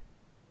Tech.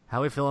 How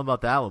are we feeling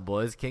about that one,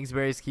 boys?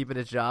 Kingsbury's keeping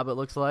his job, it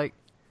looks like.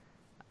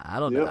 I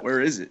don't know. Where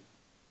is it?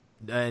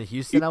 In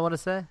Houston, I want to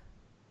say.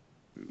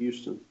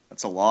 Houston.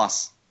 That's a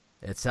loss.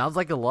 It sounds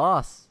like a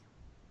loss.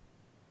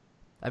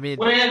 I mean,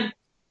 win.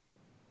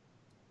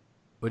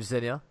 What'd you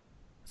say, Neil?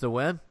 It's a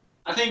win?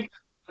 I think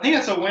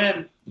that's a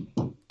win.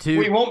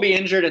 We won't be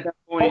injured at that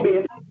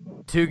point.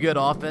 Two good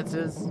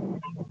offenses.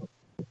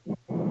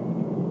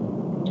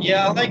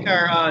 Yeah, I like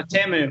our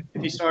Tamu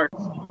if he starts.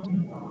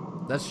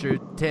 That's true.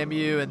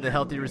 Tamu and the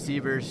healthy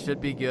receivers should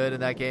be good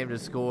in that game to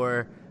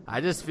score. I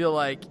just feel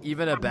like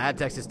even a bad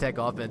Texas Tech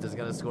offense is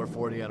going to score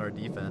 40 on our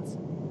defense.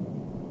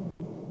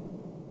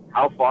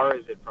 How far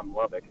is it from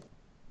Lubbock?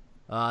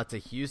 To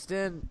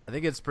Houston? I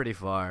think it's pretty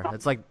far.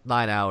 It's like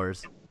 9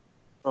 hours.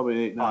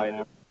 Probably 8, 9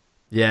 hours.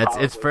 Yeah,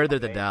 it's further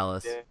than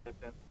Dallas.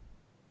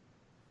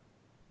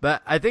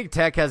 But I think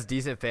Tech has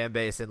decent fan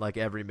base in like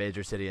every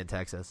major city in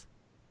Texas.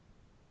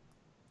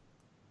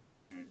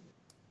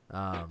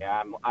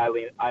 Yeah, I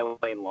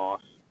lean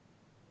loss.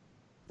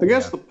 I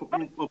guess the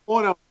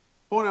point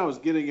I was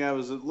getting at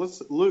was that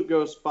Luke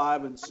goes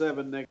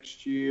 5-7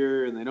 next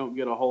year, and they don't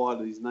get a whole lot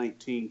of these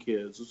 19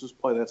 kids. Let's just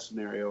play that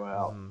scenario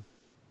out. Mm-hmm.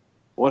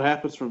 What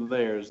happens from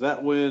there? Is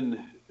that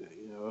when,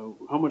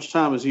 how much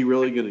time is he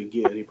really going to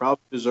get? He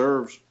probably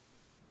deserves.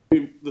 I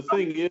mean, the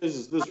thing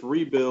is this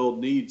rebuild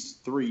needs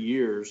 3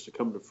 years to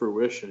come to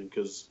fruition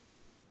because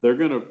they're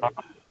going to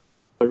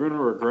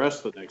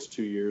regress the next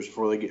 2 years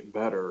before they get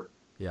better.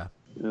 Yeah,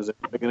 they're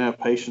going to have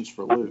patience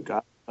for Luke.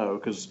 I don't know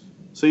because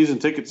season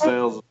ticket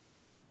sales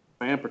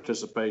fan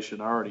participation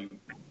already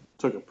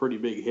took a pretty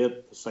big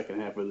hit the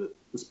second half of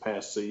this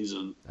past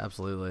season.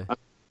 Absolutely.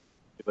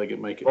 If they can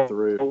make it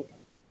through.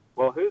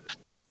 Well, who's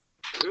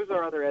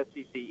our other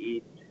SEC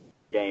East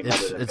game?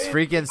 It's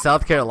freaking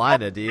South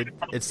Carolina, dude.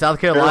 It's South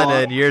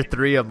Carolina in year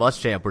 3 of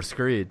Muschamp. We're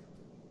screwed.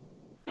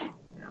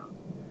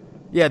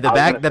 Yeah, the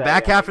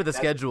back half of the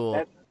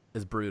schedule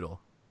is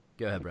brutal.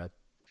 Go ahead, Brad.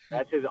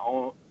 That's his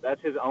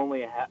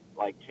only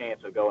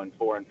chance of going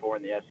 4-4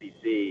 in the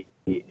SEC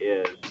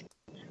is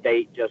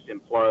State just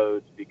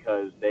implodes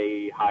because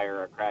they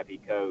hire a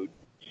crappy coach.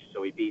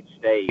 So we beat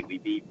State, we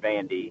beat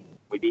Vandy,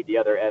 we beat the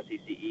other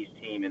SEC East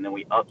team, and then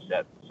we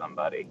upset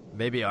somebody.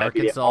 Maybe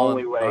Arkansas,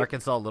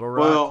 Little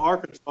Rock. Well,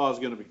 Arkansas is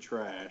going to be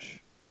trash.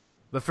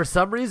 But for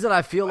some reason,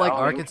 I feel like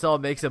Arkansas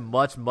makes a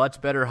much,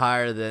 much better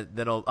hire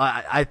than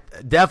I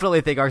definitely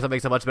think Arkansas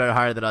makes a much better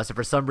hire than us. And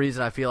for some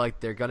reason, I feel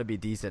like they're going to be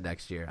decent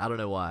next year. I don't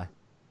know why.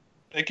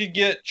 They could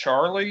get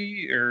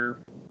Charlie or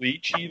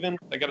Leach even.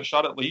 They got a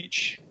shot at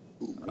Leach.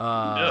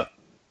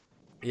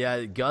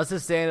 Yeah, Gus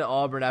is staying at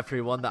Auburn after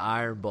he won the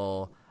Iron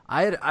Bowl.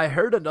 I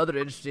heard another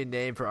interesting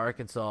name for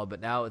Arkansas,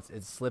 but now it's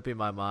slipping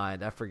my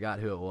mind. I forgot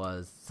who it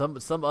was.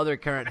 Some other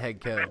current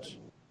head coach.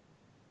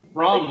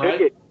 Brom,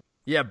 right?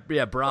 Yeah,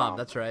 Brom.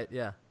 That's right.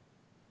 Yeah.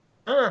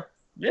 Yeah.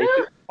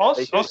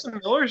 Austin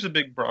Miller's a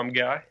big Brom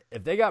guy.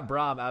 If they got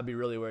Brom, I'd be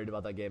really worried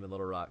about that game in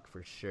Little Rock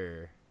for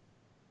sure.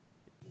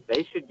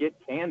 They should get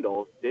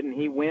Candle. Didn't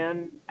he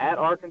win at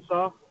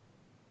Arkansas?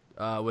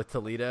 With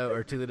Toledo,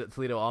 or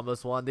Toledo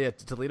almost won. Did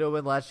Toledo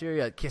win last year?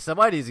 Yeah,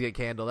 somebody needs to get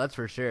Candle. That's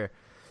for sure.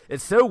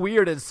 It's so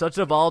weird in such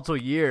a volatile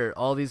year.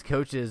 All these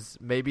coaches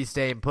may be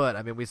staying put.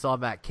 I mean, we saw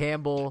Matt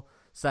Campbell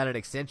sign an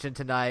extension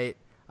tonight.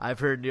 I've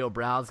heard Neil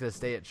Brown's going to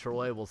stay at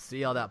Troy. We'll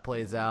see how that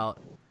plays out.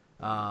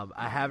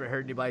 I haven't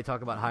heard anybody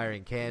talk about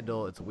hiring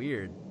Candle. It's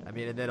weird. I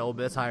mean, and then Ole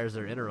Miss hires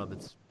their interim.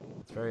 It's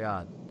very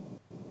odd.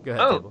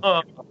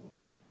 Go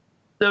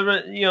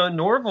ahead,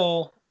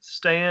 Norville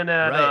staying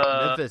at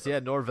Memphis. Yeah,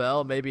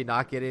 Norvell maybe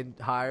not getting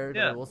hired.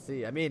 Yeah. We'll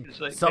see. I mean,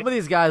 some of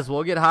these guys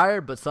will get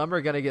hired, but some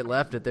are going to get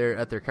left at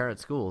their current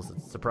schools.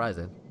 It's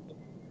surprising.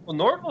 Well,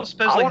 Norville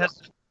especially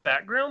has a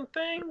background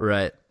thing.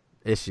 Right.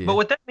 Issue. But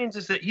what that means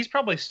is that he's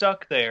probably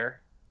stuck there.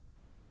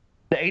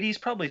 The 80's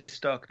probably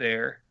stuck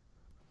there.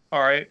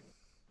 All right.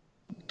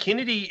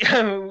 Kennedy,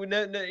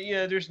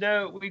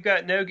 we've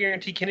got no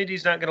guarantee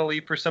Kennedy's not going to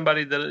leave for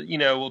somebody that,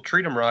 will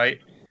treat him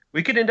right.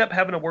 We could end up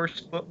having a worse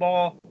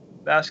football,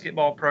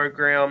 basketball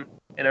program,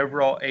 and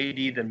overall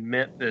AD than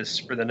Memphis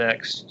for the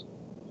next,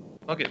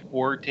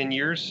 10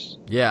 years.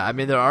 Yeah, I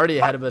mean, they're already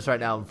ahead of us right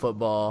now in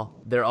football.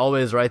 They're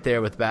always right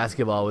there with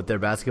basketball, with their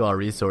basketball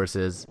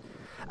resources.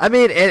 I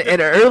mean,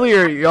 and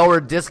earlier y'all were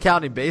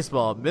discounting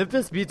baseball.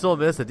 Memphis beats Ole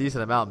Miss a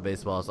decent amount in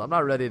baseball, so I'm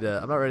not ready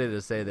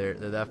to say they're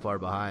that far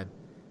behind.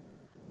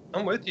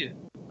 I'm with you.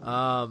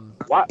 Why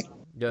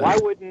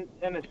wouldn't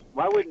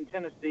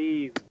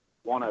Tennessee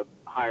want to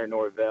hire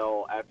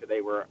Norvell after they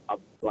were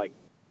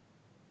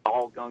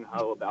all gung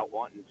ho about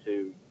wanting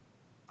to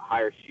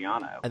hire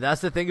Schiano? And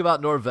that's the thing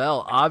about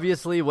Norvell.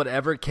 Obviously,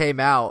 whatever came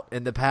out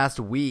in the past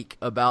week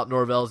about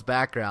Norvell's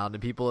background,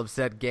 and people have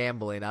said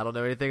gambling. I don't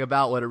know anything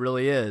about what it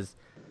really is.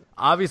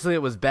 Obviously,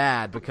 it was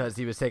bad because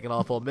he was taken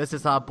off Ole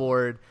Miss's hot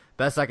board.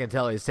 Best I can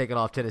tell, he's taken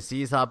off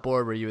Tennessee's hot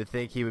board, where you would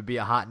think he would be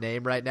a hot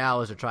name right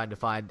now as they're trying to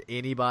find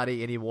any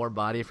warm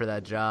body for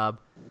that job.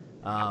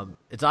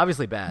 It's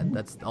obviously bad.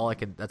 That's all I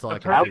can How figure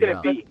can it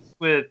out. be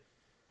with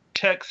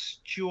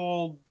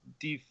textual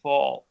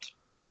default?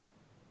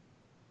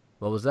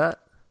 What was that?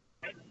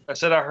 I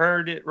said I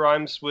heard it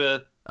rhymes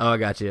with. Oh, I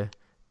got you.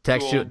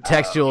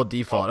 Textual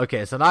default.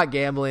 Okay, so not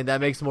gambling. That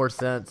makes more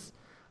sense.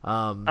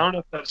 I don't know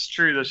if that's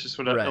true. That's just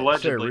what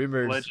allegedly.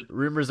 Sure,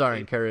 rumors are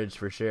encouraged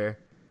for sure.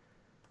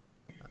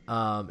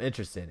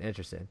 Interesting.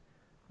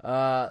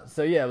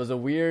 So yeah, it was a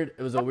weird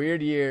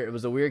year. It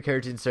was a weird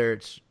coaching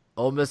search.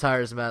 Ole Miss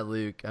hires Matt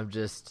Luke.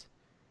 It's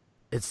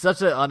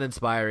such an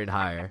uninspiring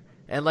hire.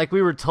 And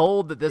we were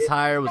told that this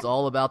hire was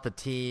all about the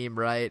team,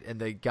 right? And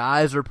the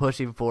guys were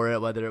pushing for it,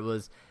 whether it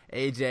was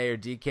AJ or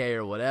DK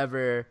or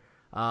whatever.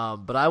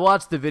 But I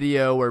watched the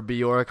video where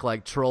Bjork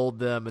trolled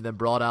them and then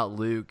brought out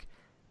Luke.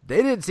 They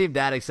didn't seem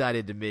that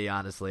excited to me,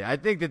 honestly. I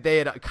think that they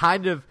had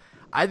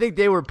I think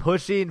they were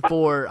pushing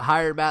for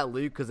hire Matt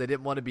Luke because they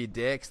didn't want to be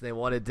dicks. They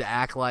wanted to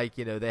act like,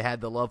 they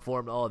had the love for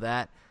him and all of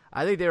that.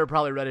 I think they were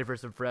probably ready for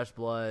some fresh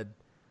blood.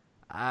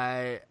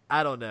 I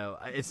don't know.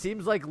 It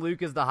seems like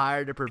Luke is the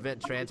hire to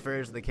prevent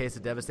transfers in the case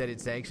of devastating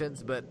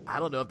sanctions, but I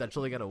don't know if that's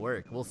really going to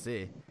work. We'll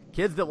see.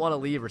 Kids that want to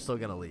leave are still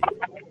going to leave.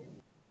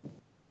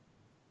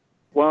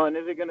 Well, and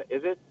is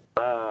it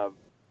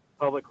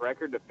public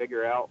record to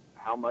figure out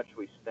how much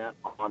we spent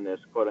on this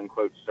quote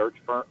unquote search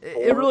firm?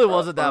 It really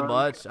wasn't that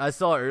much. I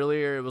saw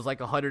earlier it was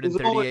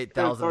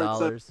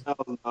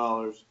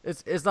 $138,000.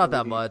 It's not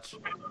that much.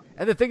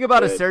 And the thing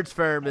about a search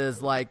firm is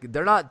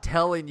they're not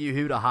telling you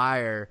who to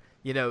hire.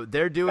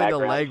 They're doing the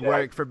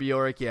legwork for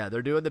Bjork. Yeah,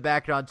 they're doing the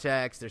background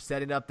checks. They're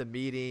setting up the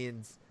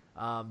meetings.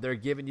 They're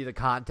giving you the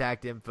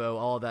contact info,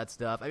 all of that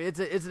stuff. I mean, it's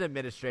an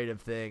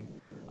administrative thing.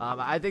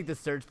 I think the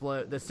search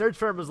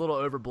firm was a little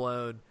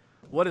overblown.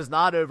 what is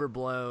not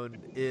overblown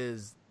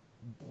is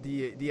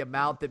the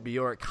amount that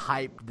Bjork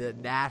hyped the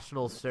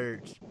national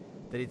search,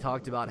 that he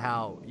talked about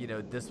how,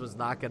 this was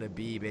not going to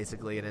be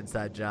basically an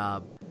inside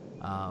job.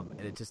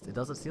 And it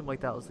doesn't seem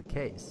like that was the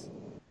case.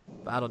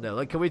 But I don't know.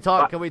 Like, can we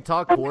talk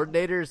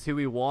coordinators, who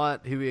we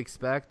want, who we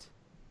expect?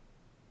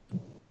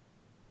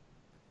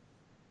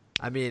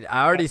 I mean,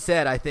 I already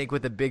said I think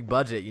with a big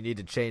budget you need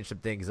to change some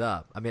things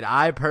up. I mean,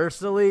 I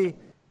personally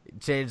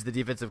changed the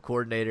defensive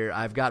coordinator.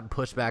 I've gotten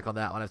pushback on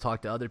that when I've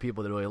talked to other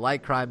people that really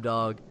like Crime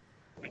Dog.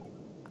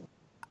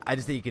 I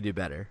just think you can do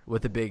better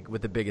with the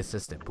big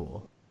assistant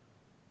pool.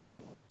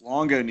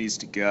 Longo needs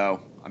to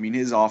go. I mean,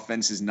 his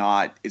offense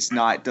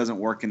it doesn't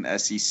work in the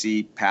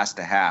SEC past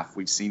a half.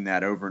 We've seen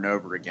that over and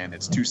over again.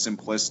 It's too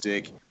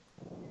simplistic.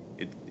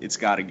 It's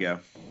got to go.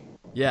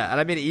 Yeah, and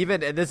I mean,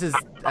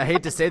 I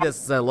hate to say this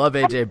because I love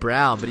A.J.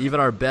 Brown, but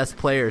even our best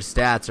players'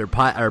 stats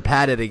are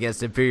padded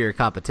against inferior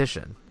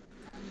competition.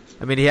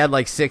 I mean, he had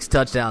like 6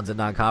 touchdowns in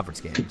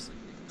non-conference games.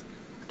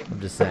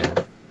 I'm just saying.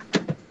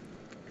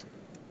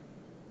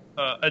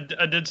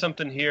 I did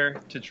something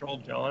here to troll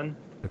John.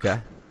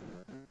 Okay.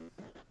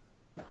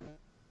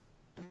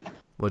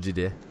 What'd you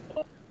do?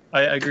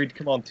 I agreed to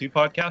come on 2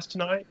 podcasts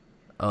tonight.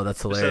 Oh,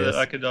 that's hilarious. So that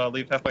I could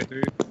leave halfway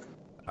through.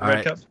 All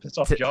right. Piss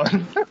off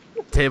John.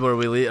 Table,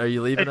 are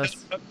you leaving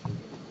us?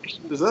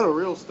 Is that a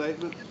real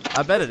statement?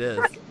 I bet it is.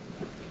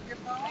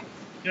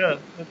 Yeah,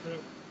 that's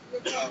it.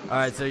 All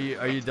right, so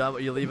are you done? Are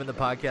you leaving the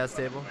podcast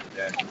table?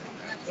 Yeah.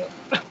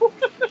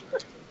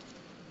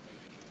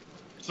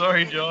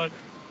 Sorry, John.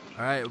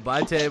 All right,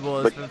 bye,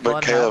 table. It's been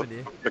fun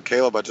having you.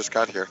 Caleb, I just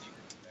got here.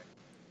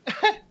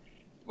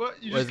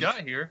 What? You just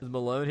got here? Is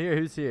Malone here?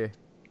 Who's here?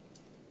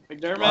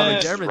 McDermott. Oh,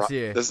 McDermott's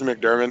here. This is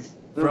McDermott.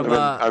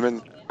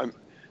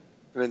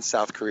 I'm in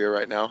South Korea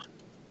right now.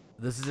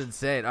 This is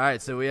insane. All right,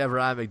 so we have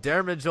Ryan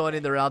McDermott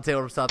joining the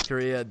roundtable from South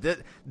Korea.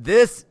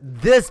 This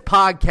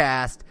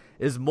podcast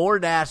is more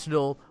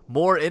national,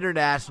 more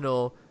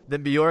international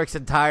than Bjork's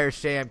entire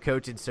sham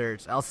coaching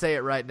search. I'll say it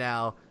right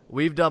now.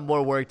 We've done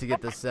more work to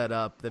get this set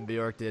up than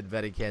Bjork did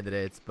vetting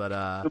candidates.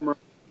 But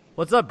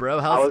what's up, bro?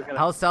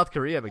 How's South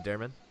Korea,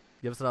 McDermott?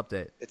 Give us an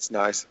update. It's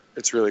nice.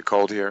 It's really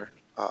cold here.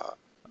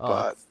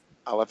 But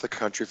I left the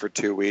country for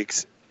 2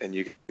 weeks, and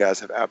you guys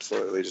have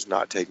absolutely just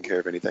not taken care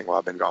of anything while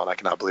I've been gone. I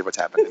cannot believe what's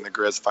happened. And the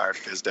Grizz fired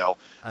Fizdale.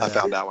 I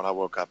found out when I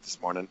woke up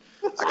this morning.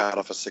 I got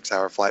off a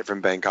 6-hour flight from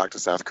Bangkok to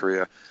South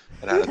Korea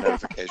and had a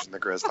notification the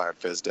Grizz fired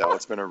Fizdale.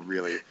 It's been a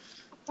really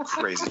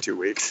crazy 2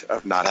 weeks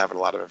of not having a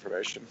lot of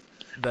information.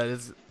 That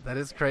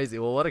is crazy.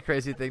 Well, what a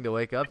crazy thing to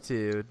wake up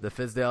to, the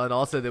Fizdale, and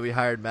also that we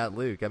hired Matt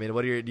Luke. I mean,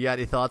 do you got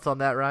any thoughts on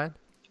that, Ryan?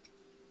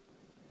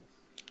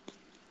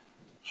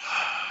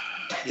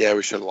 Yeah,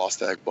 we should have lost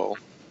the Egg Bowl.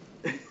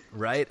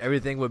 Right?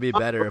 Everything would be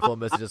better if Ole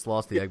Miss had just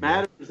lost the Egg Bowl. It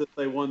matters if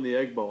they won the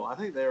Egg Bowl. I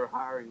think they would have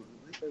hired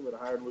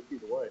Luke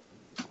either way.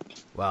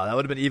 Wow, that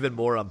would have been even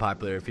more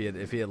unpopular if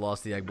he had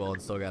lost the Egg Bowl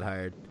and still got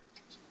hired.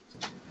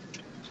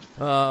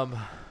 All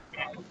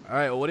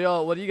right,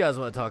 well, what do you guys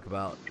want to talk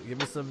about? Give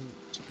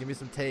me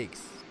some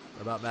takes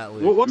about Matt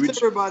Luke. Well, what's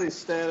everybody's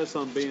status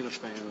on being a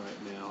fan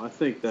right now? I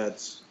think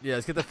that's... Yeah,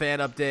 let's get the fan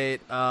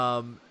update.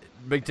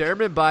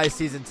 McDermott buys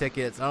season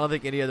tickets. I don't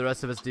think any of the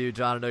rest of us do.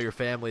 John, I know your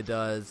family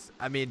does.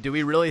 I mean, do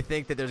we really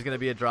think that there's going to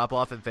be a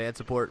drop-off in fan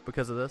support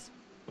because of this?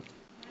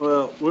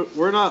 Well,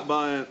 we're not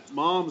buying.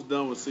 Mom's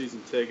done with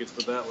season tickets,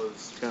 but that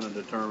was kind of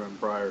determined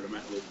prior to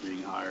Matt Luke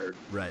being hired.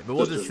 Right, but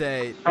we'll just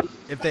say,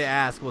 if they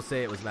ask, we'll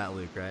say it was Matt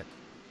Luke, right?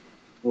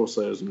 We'll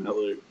say it was Matt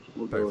Luke.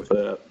 We'll go with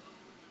that.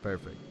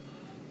 Perfect.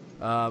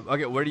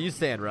 Okay, where do you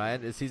stand,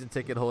 Ryan? As season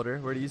ticket holder,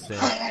 where do you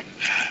stand?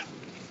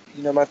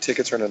 My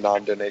tickets are in a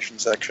non-donation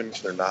section,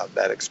 so they're not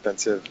that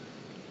expensive.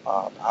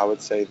 I would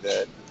say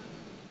that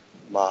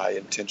my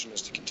intention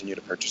is to continue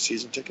to purchase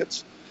season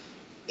tickets.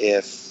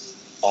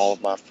 If all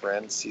of my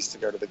friends cease to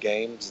go to the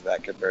games,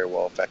 that could very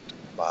well affect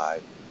my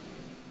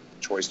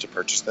choice to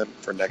purchase them.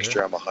 For next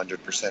year, I'm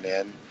 100%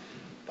 in,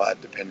 but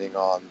depending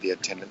on the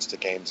attendance to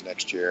games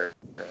next year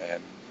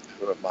and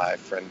who of my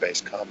friend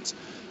base comes,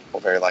 will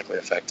very likely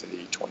affect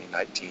the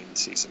 2019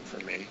 season for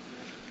me.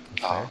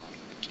 Okay.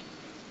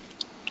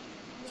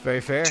 It's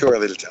very fair. Too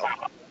early to tell.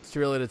 It's too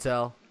early to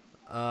tell.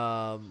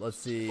 Let's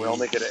see. If we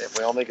only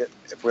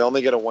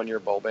get a 1-year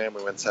bowl ban,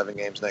 we win 7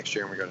 games next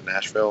year, and we go to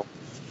Nashville.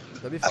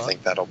 That'd be fun. I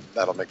think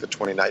that'll make the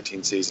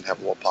 2019 season have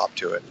a little pop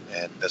to it,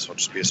 and this will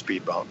just be a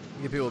speed bump.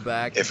 Get people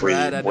back. If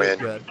Brad, we win,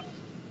 good.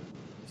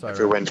 Sorry, if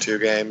we win 2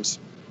 games,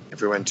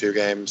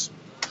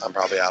 I'm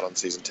probably out on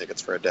season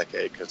tickets for a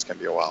decade because it's going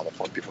to be a while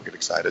before people get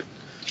excited.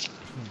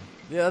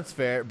 Yeah, that's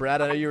fair.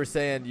 Brad, I know you were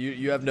saying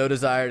you have no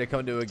desire to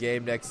come to a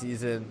game next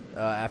season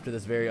after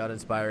this very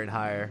uninspiring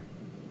hire.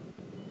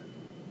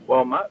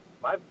 Well, my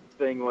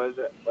thing was,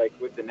 like,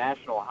 with the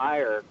national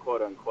hire,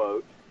 quote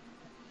unquote,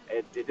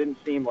 it didn't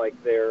seem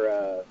like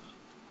their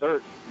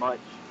search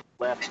much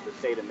left the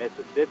state of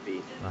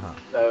Mississippi. Uh-huh.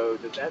 So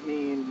does that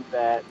mean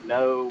that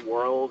no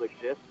world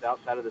exists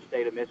outside of the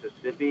state of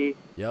Mississippi?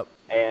 Yep.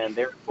 And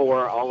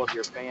therefore all of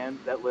your fans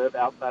that live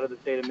outside of the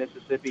state of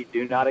Mississippi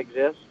do not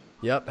exist?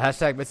 Yep.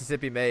 Hashtag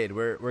Mississippi made.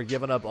 We're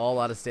giving up all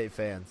out-of-state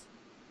fans.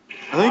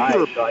 I think All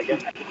you're right, so I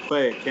guess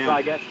Fayette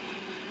County.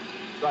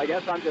 so I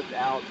guess I'm just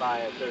out by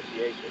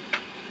association.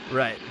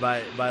 Right.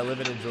 By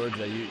living in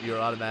Georgia, you're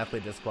automatically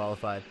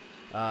disqualified.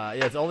 Yeah,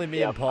 it's only me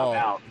Yep, and Paul I'm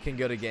out. can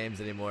go to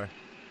games anymore.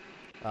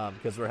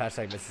 Because we're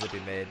hashtag Mississippi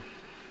made.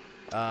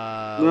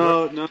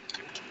 No.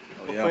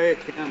 Oh, yeah. Fayette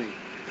County.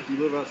 If you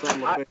live outside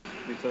of Lafayette,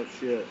 it's tough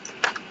shit.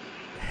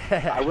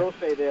 I will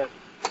say this.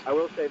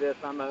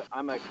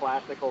 I'm a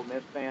classic Ole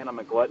Miss fan. I'm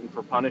a glutton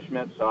for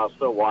punishment, so I'll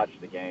still watch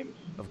the games.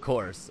 Of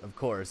course.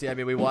 Yeah, I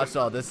mean, we watched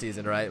all this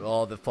season, right?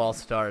 All the false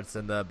starts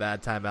and the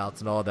bad timeouts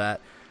and all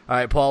that. All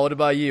right, Paul, what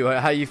about you?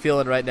 How are you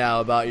feeling right now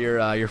about your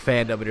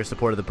fandom and your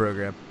support of the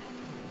program?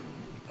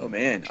 Oh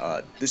man,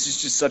 this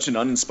is just such an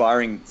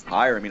uninspiring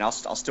hire. I mean, I'll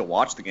still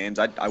watch the games.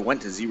 I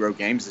went to 0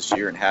 games this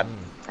year and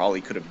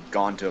probably could have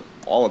gone to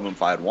all of them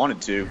if I had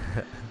wanted to.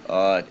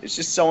 It's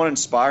just so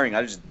uninspiring.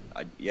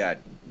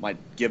 My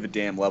give a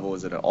damn level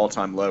is at an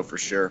all-time low for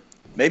sure.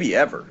 Maybe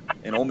ever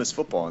in Ole Miss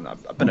football, and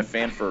I've been a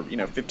fan for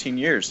 15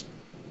 years.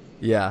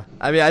 Yeah,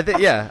 I mean, I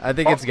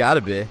think it's got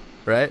to be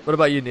right. What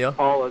about you, Neil?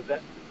 Paul, is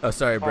that? Oh,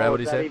 sorry, Brad. What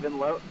do you say?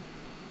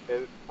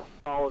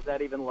 Paul, is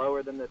that even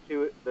lower than the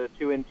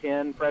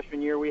 2-10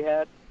 freshman year we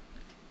had?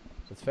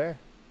 That's fair.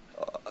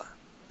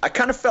 I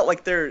kind of felt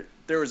like there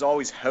was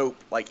always hope.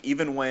 Like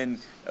even when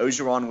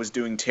Ogeron was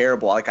doing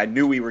terrible, like I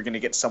knew we were going to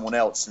get someone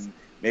else, and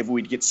maybe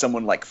we'd get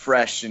someone like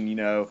fresh, and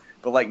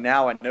But like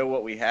now, I know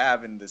what we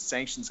have, and the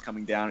sanctions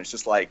coming down. It's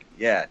just like,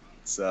 yeah,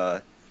 it's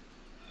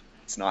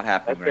not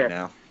happening right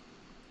now.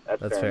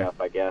 That's fair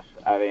enough, I guess.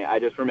 I mean, I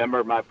just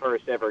remember my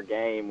first ever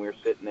game. We were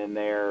sitting in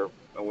there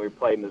when we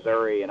played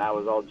Missouri, and I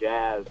was all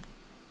jazzed.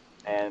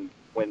 And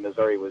when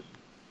Missouri was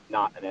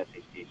not an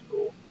SEC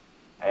school,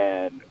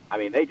 and I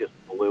mean, they just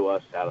blew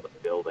us out of the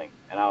building,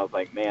 and I was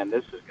like, man,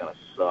 this is gonna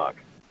suck.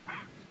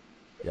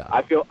 Yeah.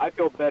 I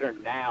feel better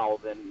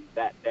now than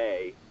that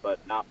day,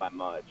 but not by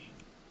much.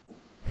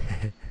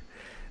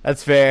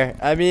 That's fair.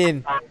 I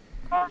mean,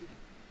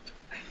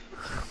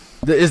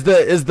 is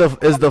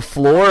the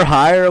floor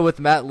higher with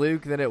Matt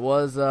Luke than it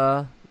was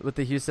with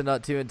the Houston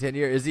Nutt 2-10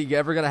 year? Is he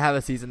ever gonna have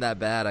a season that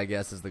bad? I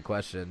guess is the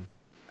question.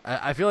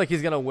 I feel like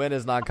he's gonna win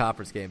his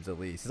non-conference games at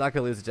least. He's not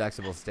gonna lose to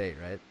Jacksonville State,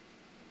 right?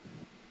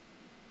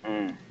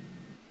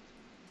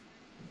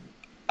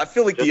 I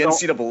feel like the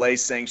NCAA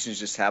sanctions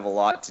just have a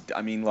lot to.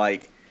 I mean,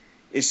 like,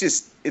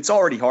 it's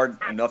already hard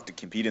enough to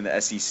compete in the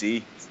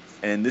SEC,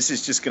 and this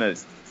is just gonna.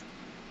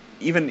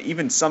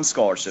 Even some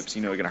scholarships,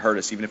 are going to hurt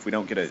us, even if we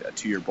don't get a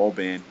 2-year bowl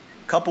ban.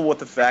 Coupled with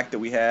the fact that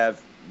we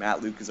have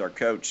Matt Luke as our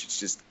coach, it's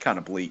just kind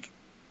of bleak.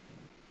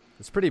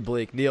 It's pretty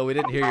bleak. Neil, we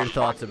didn't hear your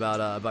thoughts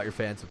about your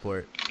fan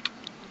support.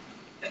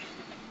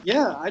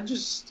 Yeah, I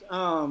just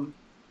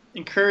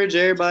encourage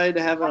everybody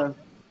to have a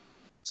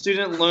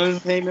student loan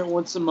payment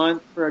once a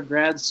month for a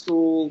grad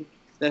school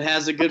that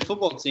has a good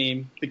football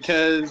team,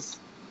 because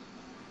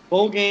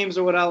bowl games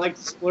are what I like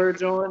to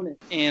splurge on,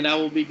 and I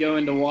will be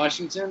going to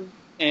Washington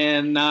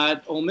and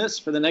not Ole Miss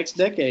for the next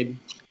decade.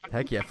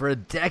 Heck yeah, for a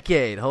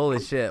decade.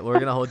 Holy shit. We're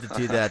going to hold you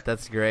to that.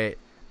 That's great.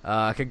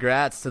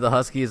 Congrats to the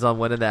Huskies on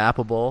winning the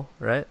Apple Bowl,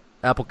 right?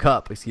 Apple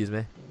Cup, excuse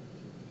me.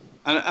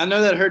 I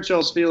know that hurt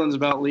y'all's feelings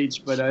about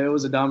Leach, but it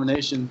was a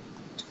domination.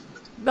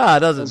 No,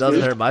 it doesn't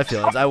hurt my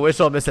feelings. I wish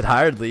Ole Miss had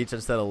hired Leach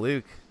instead of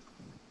Luke,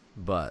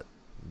 but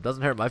it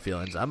doesn't hurt my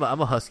feelings. I'm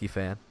a Husky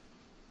fan.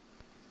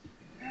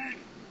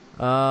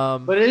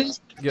 But it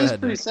is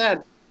pretty Nick.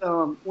 sad.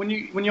 When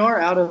you are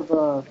out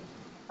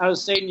of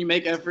state and you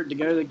make effort to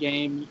go to the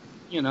game,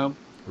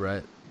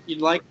 Right.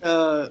 you'd like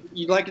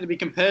it to be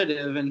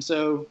competitive, and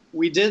so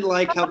we did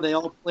like how they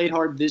all played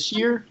hard this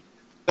year,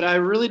 but I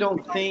really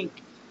don't think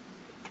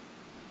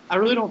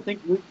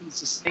we can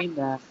sustain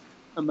that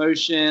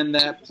emotion,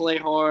 that play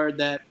hard,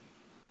 that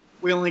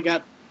we only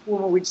got 4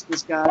 more weeks of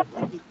this guy.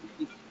 I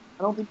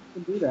don't think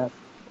we can do that.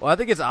 Well, I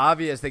think it's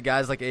obvious that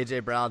guys like A.J.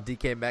 Brown,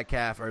 DK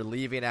Metcalf are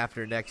leaving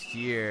after next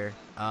year,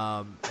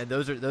 and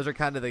those are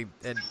kind of and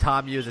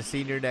Tom Yu is a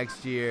senior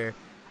next year.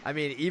 I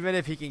mean, even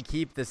if he can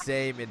keep the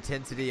same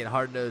intensity and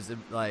hard-nosed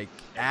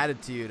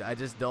attitude, I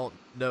just don't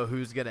know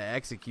who's going to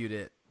execute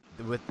it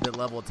with the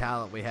level of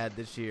talent we had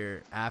this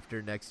year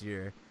after next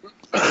year.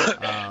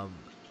 And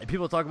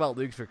people talk about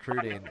Luke's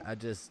recruiting. I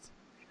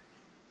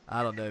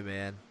don't know,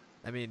 man.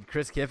 I mean,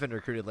 Chris Kiffin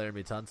recruited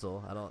Laramie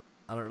Tunsil. I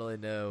don't really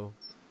know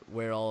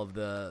where all of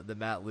the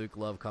Matt Luke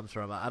love comes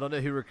from. I don't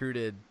know who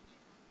recruited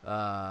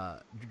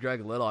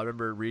Greg Little. I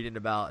remember reading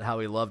about how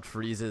he loved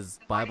Freeze's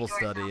Bible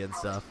study and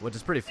stuff, which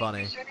is pretty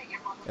funny,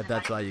 if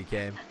that's why you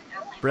came.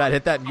 Brad,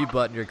 hit that mute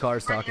button. Your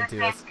car's talking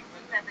to us.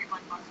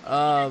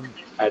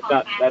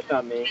 That's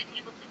not me.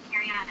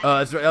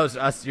 Oh,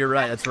 you're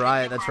right. That's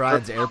Ryan. That's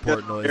Ryan's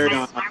airport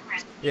noises.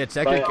 Yeah,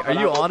 check your. Are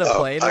you on a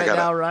plane right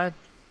now, Ryan?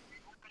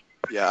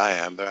 Yeah, I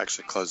am. They're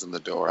actually closing the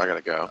door. I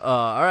gotta go.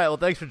 All right. Well,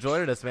 thanks for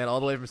joining us, man. All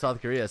the way from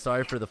South Korea.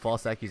 Sorry for the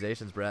false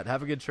accusations, Brett.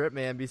 Have a good trip,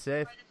 man. Be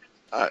safe.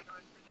 All right.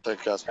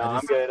 Thank you, guys. No,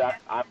 I'm good.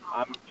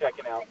 I'm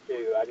checking out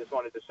too. I just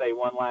wanted to say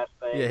one last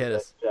thing. Yeah, hit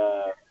us.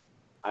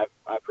 I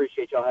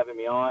appreciate y'all having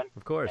me on.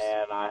 Of course.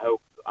 And I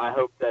hope I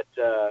hope that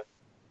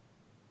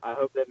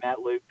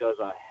Matt Luke does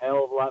a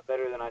hell of a lot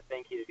better than I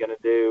think he's going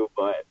to do.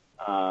 But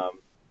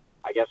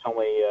I guess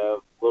only a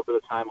little bit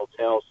of time will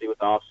tell. See what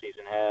the off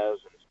season has,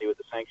 and see what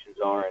the sanctions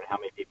are, and how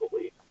many people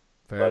leave.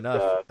 Fair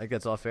enough. I think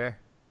that's all fair.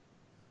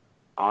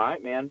 All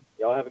right, man.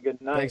 Y'all have a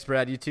good night. Thanks,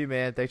 Brad. You too,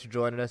 man. Thanks for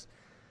joining us.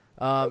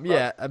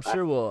 Yeah, I'm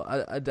sure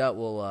I doubt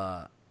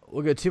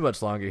we'll go too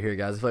much longer here,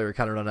 guys. I feel like we're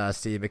kind of running out of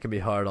steam. It can be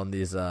hard on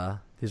these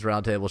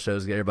roundtable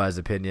shows to get everybody's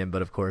opinion,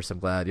 but of course, I'm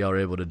glad y'all were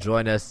able to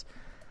join us.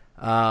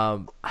 I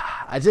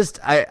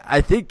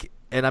think,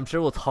 and I'm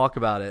sure we'll talk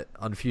about it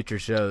on future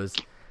shows.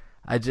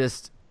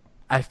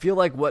 I feel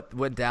like what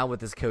went down with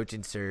this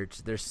coaching search,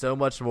 there's so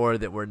much more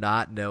that we're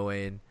not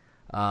knowing.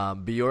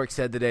 Bjork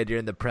said today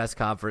during the press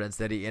conference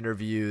that he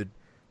interviewed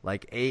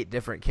like 8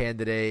 different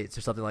candidates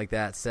or something like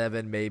that,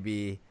 7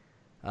 maybe.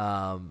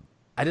 I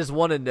just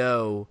want to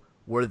know,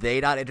 were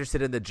they not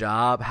interested in the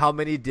job? How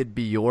many did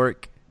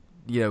Bjork,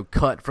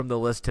 cut from the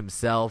list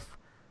himself?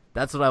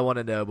 That's what I want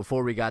to know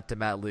before we got to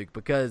Matt Luke,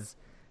 because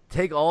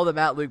take all the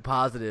Matt Luke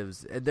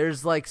positives, and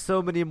there's like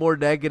so many more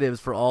negatives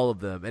for all of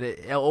them.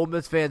 And Ole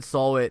Miss fans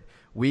saw it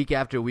week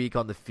after week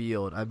on the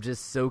field. I'm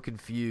just so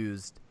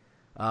confused.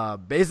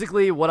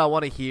 Basically, what I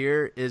want to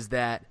hear is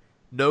that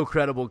no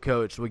credible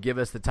coach would give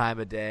us the time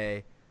of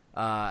day,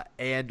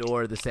 and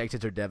or the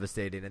sanctions are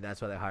devastating, and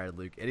that's why they hired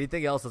Luke.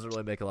 Anything else doesn't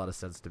really make a lot of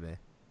sense to me.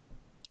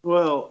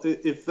 Well,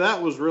 if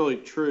that was really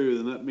true,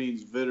 then that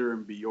means Vitter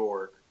and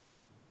Bjork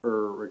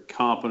are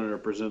incompetent or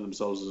present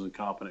themselves as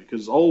incompetent,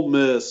 because Ole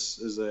Miss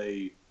is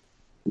a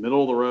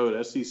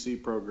middle-of-the-road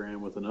SEC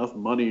program with enough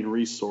money and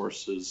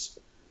resources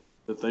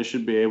that they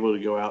should be able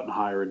to go out and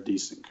hire a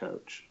decent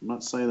coach. I'm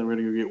not saying they're going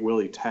to go get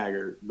Willie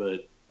Taggart,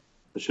 but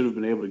they should have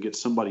been able to get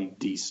somebody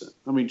decent.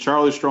 I mean,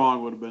 Charlie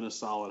Strong would have been a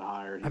solid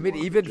hire. I mean,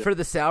 even for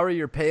the salary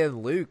you're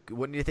paying Luke,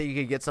 wouldn't you think you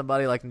could get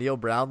somebody like Neil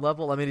Brown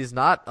level? I mean, he's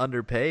not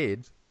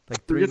underpaid,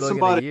 like $3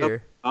 million a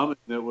year.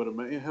 That would have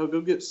made. Hell, go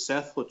get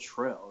Seth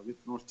Luttrell,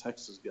 get the North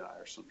Texas guy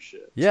or some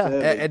shit. Yeah,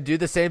 and do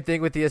the same thing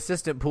with the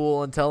assistant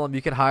pool and tell them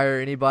you can hire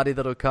anybody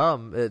that'll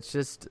come. It's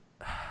just,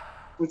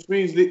 which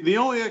means the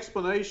only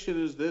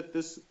explanation is that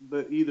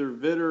either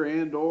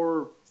Vitter and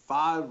or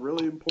 5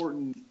 really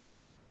important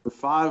or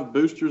 5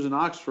 boosters in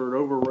Oxford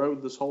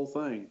overrode this whole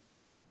thing.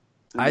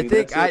 I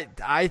think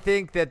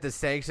that the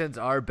sanctions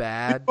are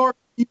bad. You are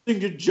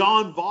using a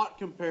John Vaught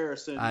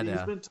comparison. I know.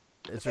 He's been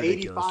It's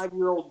ridiculous.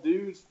 85-year-old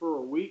dudes for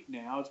a week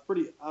now. It's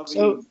pretty.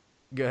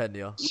 Go ahead,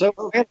 Neil. So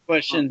I have a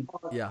question.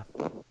 Yeah.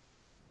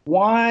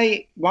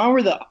 Why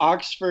were the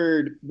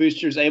Oxford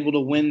boosters able to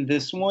win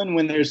this one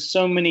when there's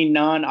so many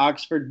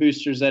non-Oxford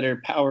boosters that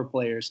are power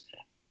players?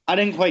 I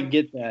didn't quite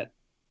get that.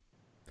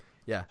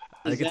 Yeah,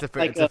 I think it's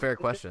a fair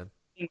question.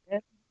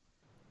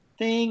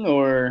 Thing,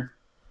 or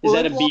is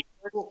that a B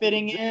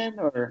fitting in,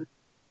 or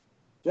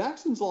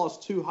Jackson's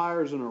lost 2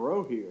 hires in a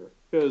row here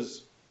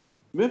because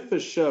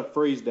Memphis shoved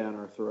Freeze down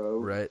our throat.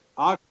 Right.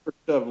 Oxford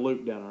shoved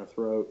Luke down our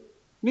throat.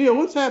 Neil,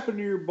 what's happened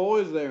to your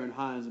boys there in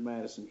Hines and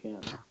Madison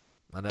County?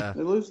 I know.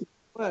 They're losing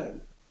the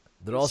flag.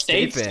 They're all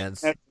state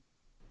fans.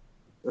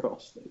 They're all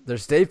state. They're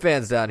state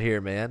fans down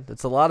here, man.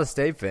 It's a lot of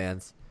state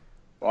fans.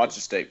 Lots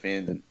of state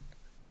fans in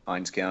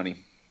Hines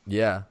County.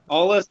 Yeah.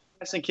 All us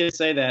Madison kids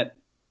say that.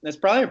 That's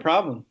probably a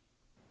problem.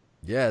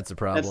 Yeah, it's a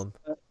problem.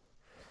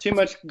 Too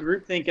much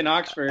groupthink in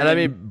Oxford. And I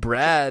mean,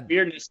 Brad's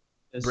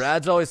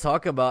always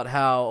talking about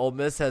how Ole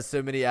Miss has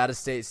so many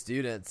out-of-state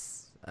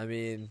students. I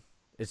mean,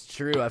 it's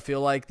true. I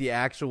feel like the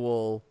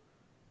actual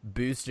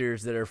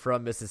boosters that are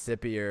from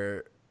Mississippi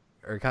are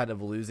kind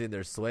of losing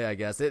their sway, I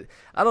guess.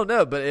 I don't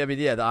know, but I mean,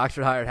 yeah, the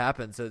Oxford hire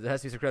happened, so there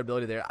has to be some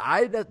credibility there.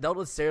 I don't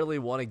necessarily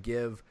want to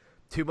give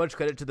too much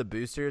credit to the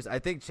boosters. I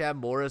think Chad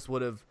Morris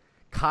would have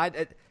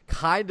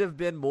kind of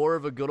been more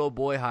of a good old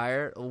boy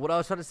hire. What I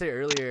was trying to say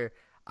earlier,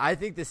 I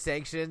think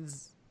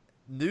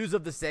news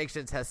of the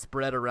sanctions has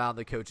spread around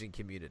the coaching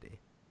community,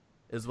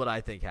 is what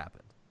I think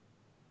happened.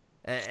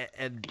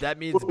 And that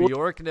means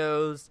Bjork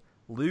knows,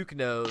 Luke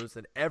knows,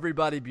 and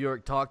everybody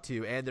Bjork talked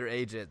to and their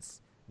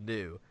agents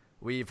knew.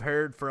 We've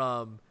heard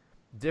from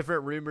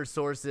different rumor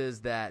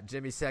sources that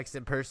Jimmy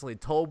Sexton personally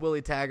told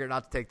Willie Taggart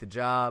not to take the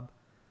job.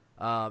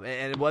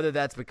 And whether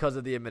that's because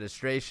of the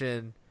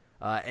administration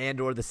and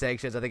or the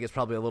sanctions, I think it's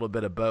probably a little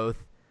bit of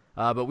both.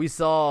 But we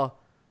saw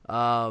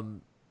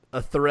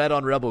a thread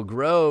on Rebel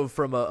Grove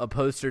from a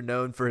poster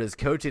known for his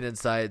coaching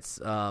insights,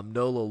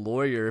 Nola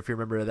Lawyer, if you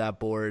remember that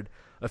board,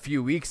 a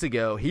few weeks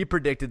ago. He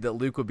predicted that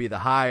Luke would be the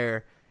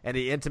hire, and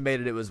he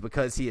intimated it was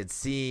because he had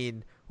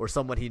seen, or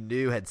someone he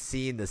knew had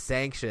seen, the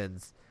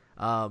sanctions.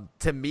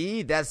 To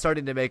me, that's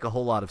starting to make a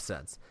whole lot of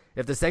sense.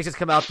 If the sanctions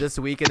come out this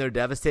week and they're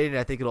devastating,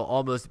 I think it'll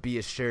almost be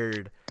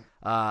assured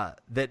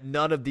that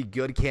none of the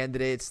good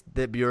candidates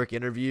that Bjork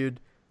interviewed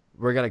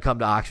were going to come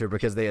to Oxford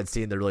because they had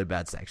seen the really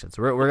bad sanctions.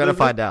 We're going to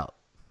find out.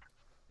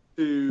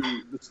 To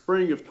the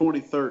spring of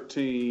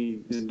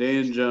 2013, and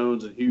Dan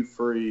Jones and Hugh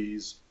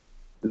Freeze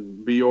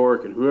and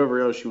Bjork and whoever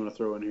else you want to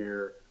throw in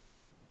here,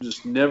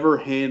 just never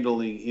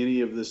handling any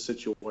of this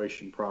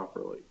situation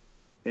properly.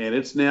 And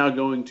it's now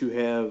going to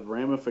have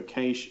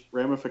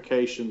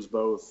ramifications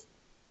both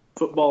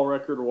football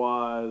record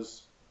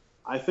wise.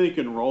 I think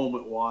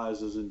enrollment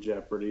wise is in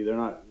jeopardy. They're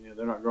not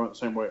growing at the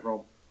same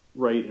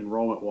rate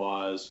enrollment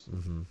wise,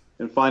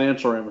 and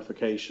financial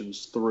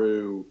ramifications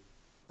through,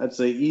 I'd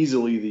say,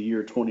 easily the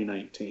year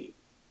 2019.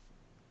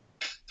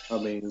 I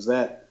mean, is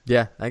that?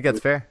 Yeah, I think that's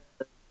fair.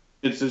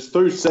 It's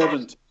through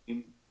 17.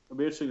 It'll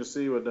be interesting to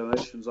see what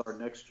donations are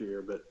next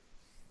year, but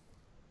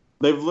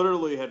they've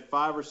literally had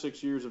 5 or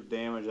 6 years of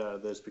damage out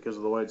of this because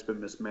of the way it's been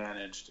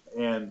mismanaged.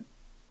 And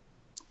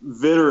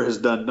Vitter has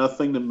done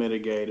nothing to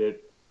mitigate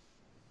it.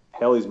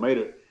 Hell, he's made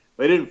it.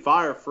 They didn't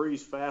fire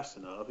Freeze fast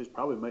enough.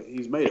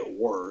 He's made it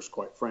worse,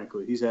 quite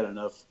frankly. He's had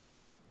enough.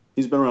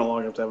 He's been around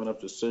long enough to have enough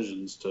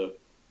decisions to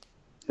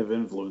have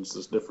influenced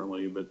this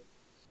differently, but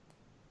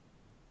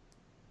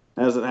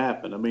hasn't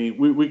happened. I mean,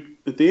 we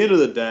at the end of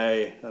the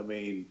day, I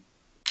mean,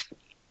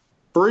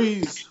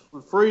 when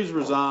Freeze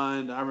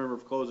resigned, I remember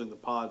closing the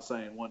pod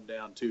saying 1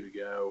 down, 2 to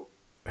go.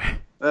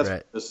 That's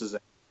right. This is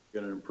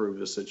going to improve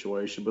this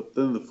situation. But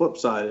then the flip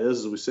side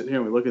is we sit here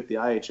and we look at the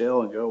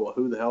IHL and go, well,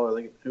 who the hell are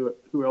they?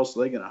 Who else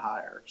are they going to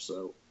hire?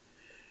 So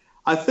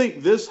I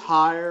think this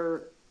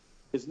hire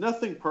is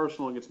nothing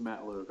personal against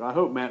Matt Luke. I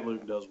hope Matt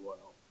Luke does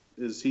well.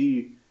 Was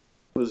he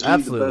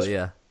absolutely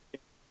the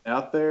best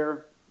out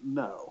there?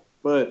 No,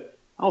 but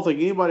I don't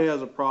think anybody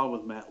has a problem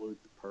with Matt Luke,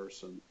 the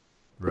person.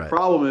 Right. The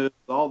problem is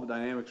all the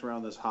dynamics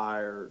around this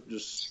hire.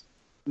 Just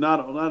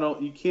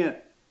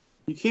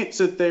you can't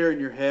sit there in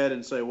your head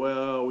and say,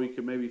 well, we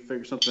could maybe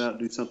figure something out and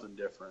do something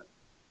different.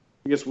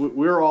 I guess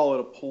we're all at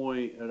a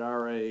point at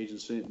our age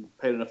and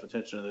paid enough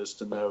attention to this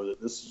to know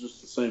that this is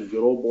just the same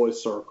good old boy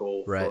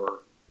circle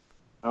for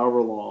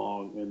however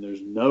long, and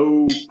there's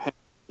no path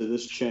to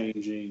this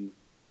changing,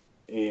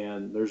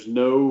 and there's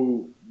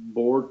no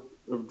board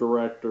of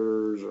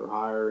directors or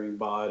hiring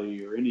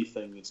body or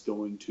anything that's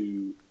going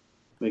to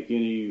make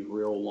any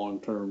real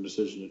long-term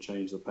decision to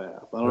change the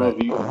path. I don't know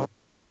if you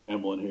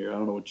gambling here. I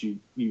don't know what you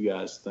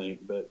guys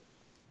think, but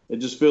it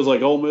just feels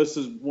like Ole Miss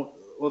is.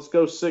 Let's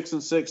go 6-6,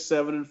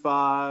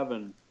 7-5,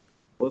 and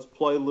let's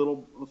play the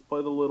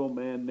little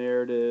man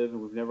narrative.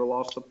 And we've never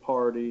lost a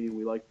party.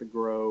 We like the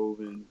Grove,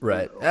 and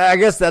I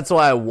guess that's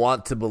why I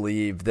want to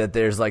believe that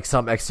there's like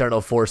some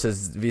external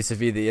forces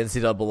vis-a-vis the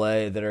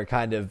NCAA that are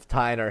kind of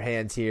tying our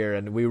hands here,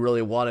 and we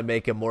really want to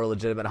make a more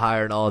legitimate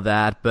hire and all of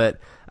that. But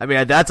I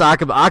mean, that's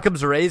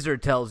Occam's razor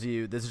tells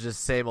you this is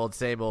just same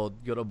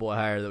old good old boy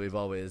hire that we've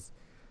always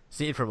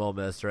seen from Ole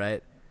Miss,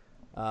 right?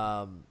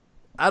 I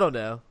don't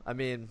know. I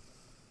mean,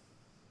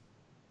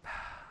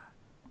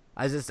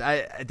 at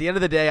the end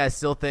of the day, I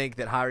still think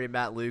that hiring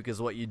Matt Luke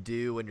is what you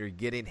do when you're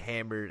getting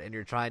hammered and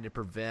you're trying to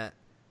prevent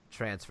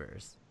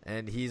transfers.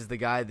 And he's the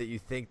guy that you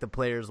think the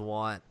players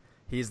want.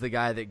 He's the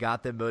guy that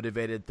got them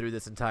motivated through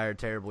this entire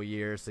terrible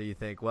year. So you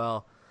think,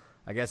 well,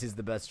 I guess he's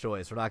the best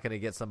choice. We're not going to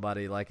get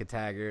somebody like a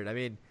Taggart. I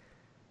mean,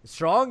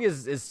 Strong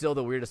is still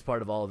the weirdest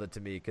part of all of it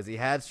to me because he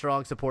had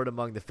strong support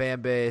among the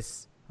fan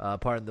base.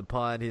 Pardon the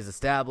pun. He's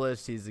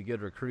established. He's a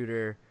good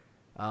recruiter.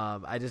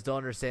 I just don't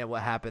understand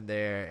what happened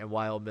there and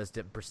why Ole Miss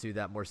didn't pursue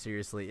that more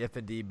seriously. If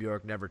indeed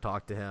Bjork never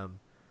talked to him,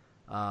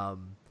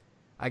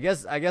 I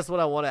guess what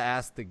I want to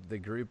ask the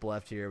group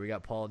left here. We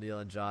got Paul, Neil,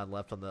 and John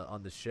left on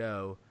the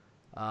show.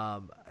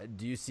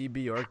 Do you see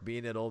Bjork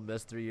being at Ole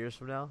Miss 3 years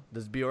from now?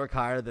 Does Bjork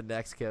hire the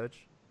next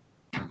coach?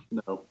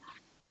 No.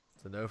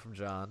 It's a no from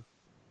John.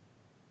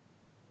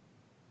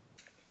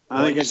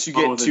 I guess you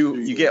get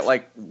two. You get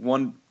like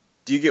one.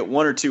 Do you get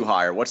 1 or 2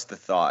 hire? What's the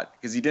thought?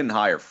 Because he didn't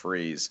hire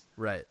Freeze.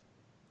 Right.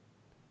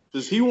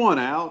 Does he want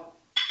out?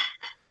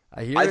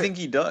 I think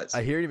he does.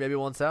 I hear he maybe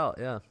wants out,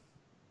 yeah.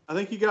 I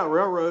think he got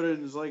railroaded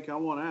and is like, I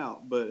want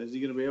out. But is he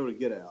going to be able to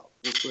get out?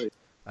 We'll see.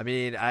 I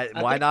mean,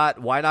 why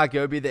not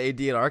go be the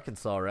AD at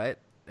Arkansas, right?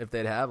 If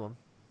they'd have him.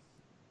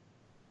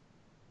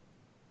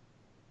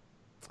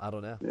 I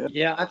don't know.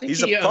 Yeah, I think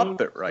he's a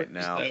puppet right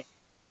now.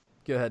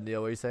 Go ahead,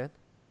 Neil. What are you saying?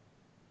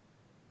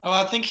 Oh,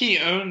 I think he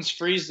owns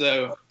Freeze,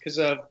 though, because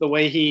of the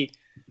way he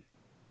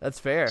That's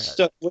fair.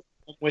 stuck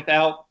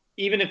without,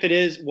 even if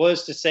it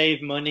was to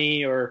save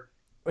money or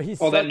he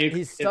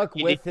stuck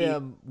with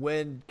him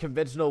when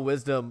conventional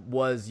wisdom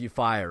was you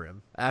fire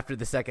him after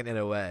the second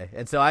NOA.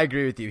 And so I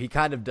agree with you. He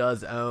kind of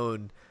does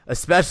own,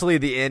 especially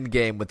the end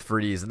game with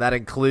Freeze, and that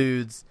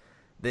includes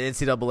the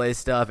NCAA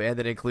stuff and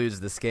that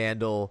includes the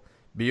scandal.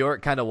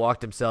 Bjork kind of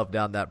walked himself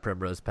down that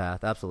primrose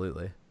path.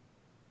 Absolutely.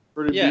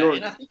 Yeah,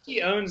 and I think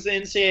he owns the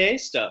NCAA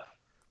stuff.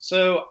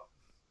 So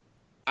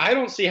I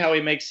don't see how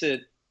he makes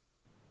it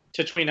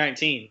to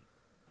 2019.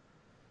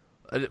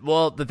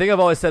 Well, the thing I've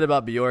always said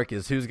about Bjork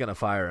is who's going to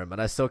fire him,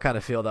 and I still kind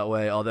of feel that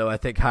way, although I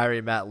think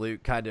hiring Matt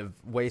Luke kind of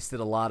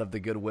wasted a lot of the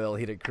goodwill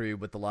he'd accrued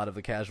with a lot of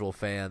the casual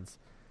fans.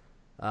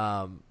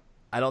 I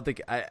don't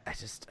think – I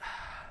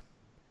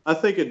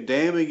think a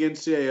damning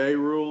NCAA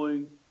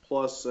ruling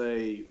plus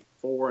a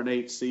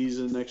 4-8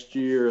 season next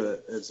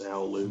year, that's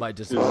how Luke – might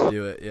just want to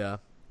do it, yeah.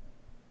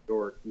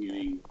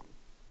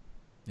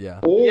 Yeah,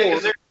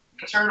 because they're going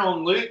to turn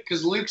on Luke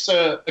because Luke's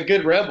a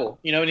good rebel,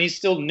 and he's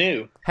still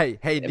new. Hey,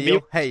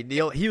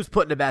 Neil. He was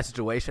put in a bad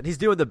situation. He's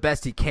doing the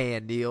best he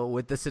can, Neil,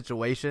 with the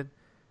situation.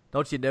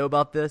 Don't you know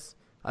about this?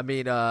 I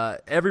mean,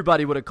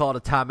 everybody would have called a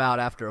timeout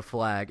after a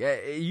flag.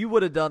 You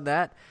would have done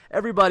that.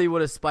 Everybody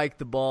would have spiked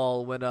the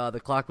ball when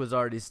the clock was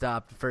already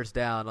stopped, first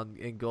down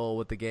in goal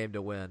with the game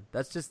to win.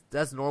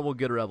 That's normal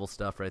good Rebel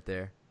stuff right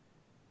there.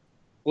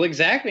 Well,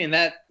 exactly, and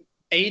that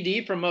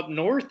AD from up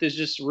north is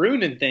just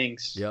ruining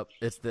things. Yep,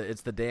 it's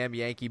the damn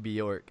Yankee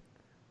Bjork.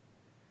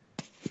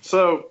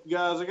 So,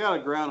 guys, I got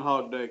a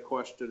Groundhog Day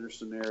question or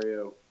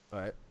scenario. All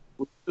right.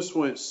 We just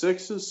went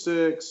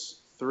 6-6,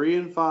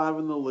 3-5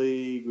 in the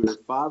league. We were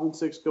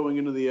 5-6 going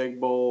into the Egg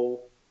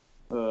Bowl.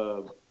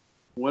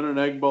 Winning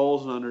Egg Bowl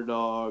as an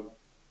underdog.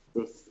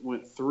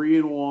 Went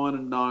 3-1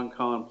 in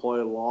non-con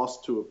play.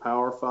 Lost to a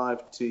Power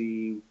 5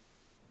 team.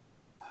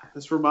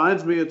 This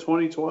reminds me of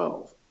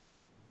 2012.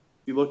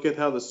 You look at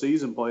how the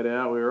season played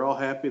out. We were all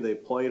happy they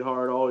played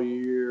hard all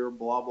year.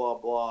 Blah blah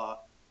blah.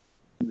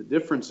 And the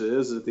difference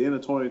is, at the end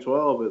of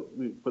 2012,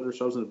 we put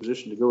ourselves in a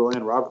position to go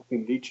land Robert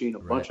Nkemdiche and a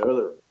bunch of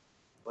other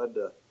led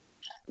to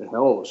a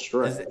hell of a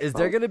stretch. Is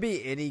there going to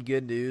be any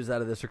good news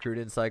out of this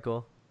recruiting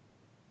cycle?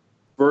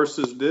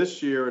 Versus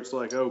this year, it's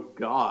like, oh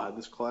God,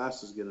 this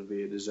class is going to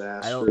be a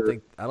disaster.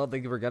 I don't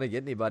think we're going to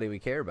get anybody we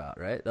care about,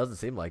 right? Doesn't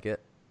seem like it.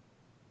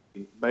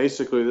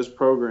 Basically, this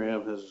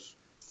program has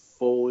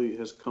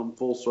come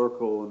full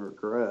circle and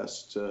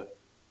regressed.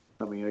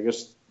 I mean, I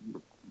guess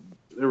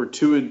they were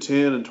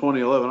 2-10 in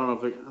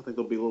 2011. I think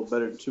they'll be a little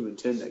better than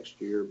 2-10 next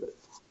year, but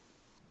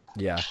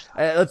yeah.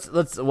 Let's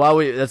that's a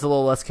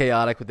little less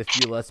chaotic with a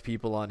few less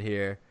people on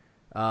here.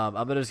 I'm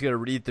just gonna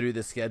read through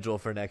the schedule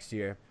for next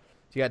year.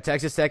 So you got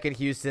Texas Tech and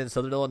Houston,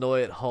 Southern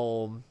Illinois at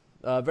home,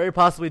 very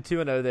possibly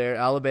 2-0 there.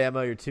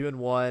 Alabama, you're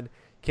 2-1.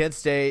 Kent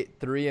State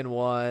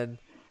 3-1.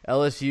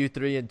 LSU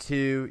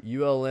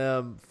 3-2.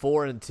 ULM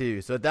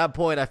 4-2. So at that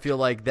point, I feel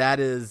like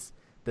that is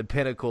the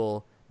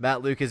pinnacle.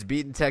 Matt Luke has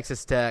beaten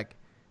Texas Tech.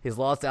 He's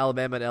lost to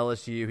Alabama and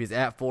LSU. He's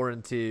at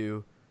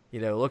 4-2.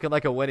 Looking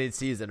like a winning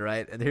season,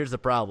 right? And here's the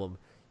problem: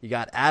 you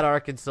got at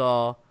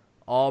Arkansas,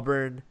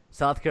 Auburn,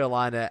 South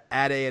Carolina,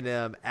 at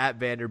A&M, at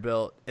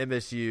Vanderbilt,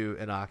 MSU,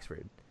 and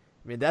Oxford.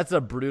 I mean, that's a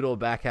brutal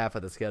back half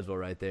of the schedule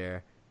right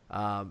there.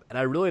 And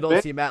I really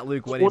don't see Matt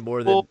Luke winning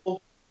more than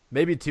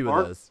maybe two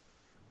of those.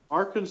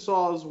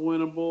 Arkansas is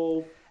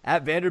winnable.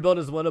 At Vanderbilt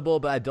is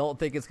winnable, but I don't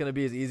think it's going to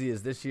be as easy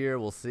as this year.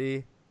 We'll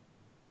see.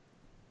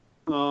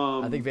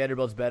 I think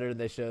Vanderbilt's better than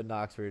they showed in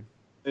Oxford.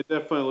 They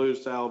definitely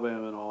lose to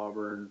Alabama and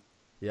Auburn.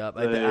 Yep,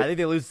 I think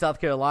they lose to South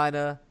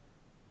Carolina.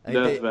 I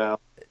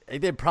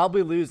think they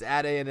probably lose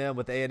at A&M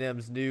with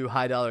A&M's new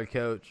high-dollar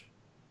coach.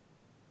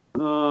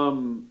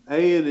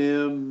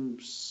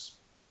 A&M's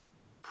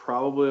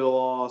probably a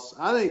loss.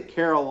 I think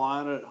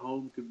Carolina at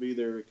home could be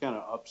their kind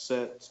of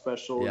upset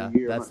special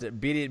year. That's it.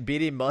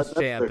 Beating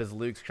Muschamp is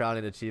Luke's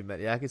crowning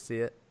achievement. Yeah, I can see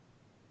it.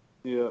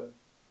 Yeah.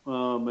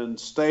 And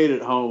State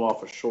at home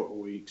off of short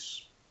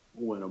weeks,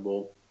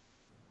 winnable.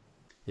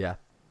 Yeah.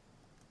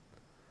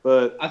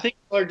 But I think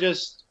you're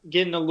just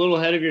getting a little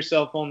ahead of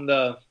yourself on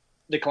the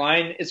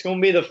decline. It's going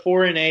to be the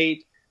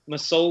 4-8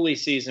 Masoli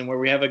season where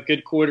we have a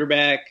good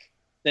quarterback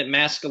that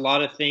masks a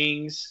lot of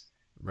things,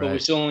 but we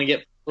still only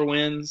get 4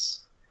 wins.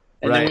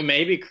 And then we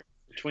maybe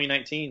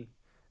 2019.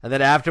 And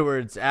then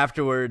afterwards,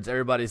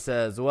 everybody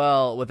says,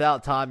 "Well,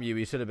 without Tom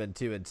he should have been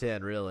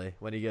 2-10." Really,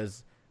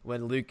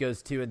 when Luke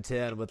goes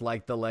 2-10 with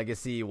like the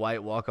legacy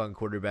white walk-on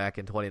quarterback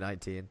in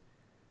 2019.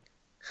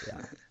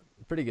 Yeah,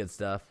 pretty good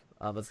stuff.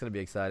 That's gonna be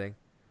exciting.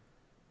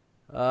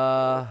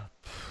 Man,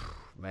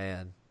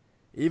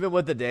 even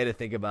with the day to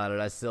think about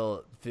it, I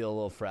still feel a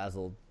little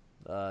frazzled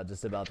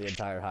just about the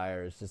entire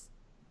hire. It's just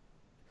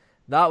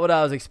not what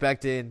I was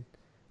expecting.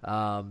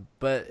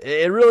 But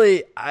it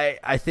really,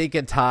 I think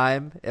in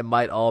time, it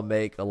might all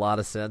make a lot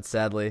of sense,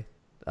 sadly,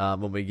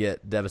 when we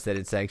get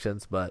devastating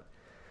sanctions, but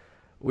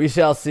we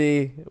shall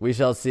see.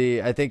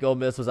 I think Ole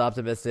Miss was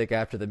optimistic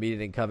after the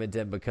meeting in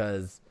Covington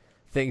because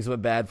things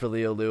went bad for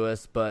Leo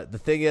Lewis, but the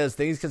thing is,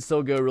 things can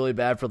still go really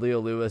bad for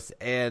Leo Lewis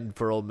and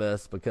for Ole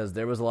Miss because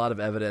there was a lot of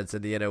evidence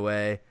in the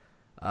NOA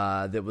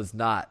that was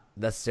not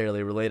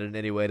necessarily related in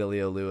any way to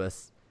Leo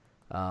Lewis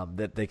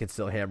that they can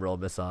still hammer Ole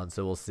Miss on,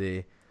 so we'll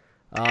see.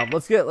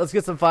 Let's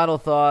get some final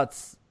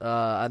thoughts.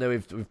 I know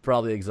we've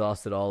probably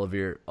exhausted all of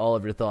your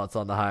thoughts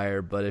on the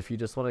hire, but if you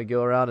just want to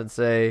go around and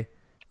say,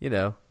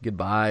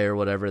 goodbye or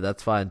whatever,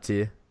 that's fine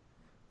too.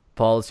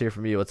 Paul, let's hear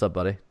from you. What's up,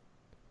 buddy?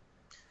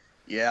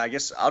 Yeah, I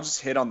guess I'll just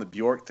hit on the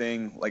Bjork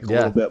thing a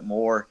little bit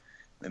more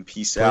and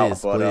peace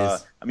out.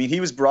 But I mean, he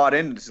was brought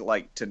in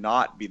to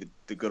not be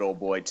the good old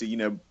boy,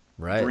 to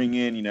bring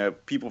in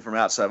people from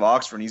outside of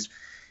Oxford. And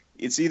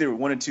it's either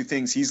one of two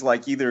things. He's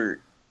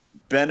either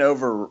been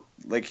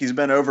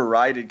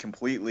overridden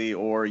completely,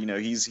 or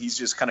he's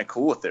just kind of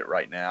cool with it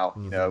right now.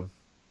 Mm-hmm.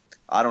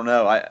 I don't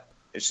know.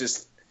 It's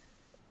just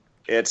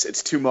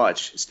it's too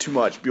much. It's too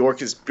much.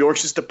 Bjork's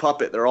just a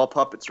puppet. They're all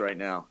puppets right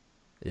now.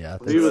 Yeah,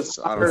 it's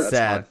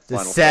sad.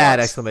 It's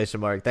sad! Exclamation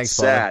mark. Thanks,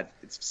 Paul. Sad.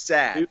 It's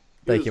sad.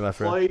 Thank you, my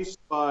friend. Replaced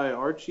by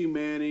Archie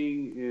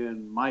Manning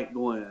and Mike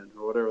Glenn,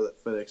 or whatever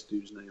that FedEx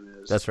dude's name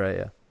is. That's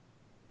right.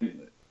 Yeah.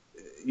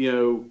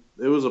 It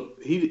was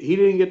he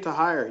didn't get to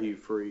hire Hugh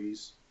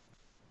Freeze.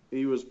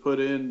 he was put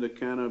in to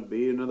kind of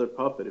be another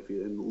puppet.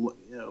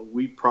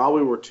 We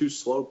probably were too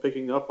slow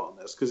picking up on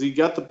this because he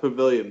got the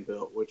pavilion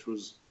built, which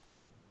was,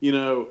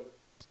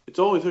 it's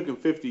only took him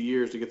 50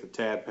 years to get the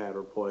tad pad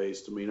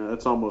replaced. I mean,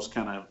 it's almost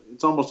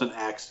an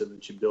accident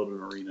that you build an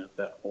arena at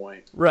that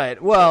point. Right.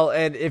 Well,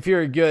 and if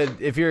you're a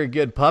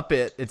good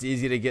puppet, it's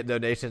easy to get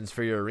donations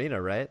for your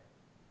arena, right?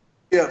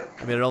 Yeah.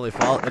 I mean, it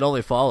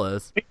only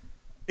follows.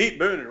 Pete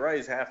Boone would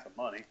raise half the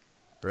money.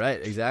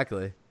 Right.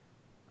 Exactly.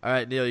 All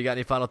right, Neil, you got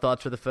any final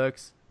thoughts for the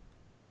folks?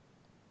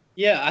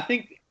 Yeah, I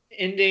think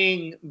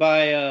ending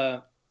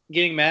by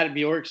getting mad at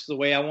Bjork's the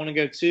way I want to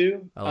go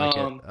too.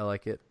 I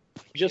like it.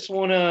 Just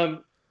want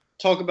to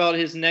talk about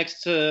his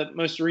next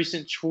most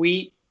recent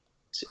tweet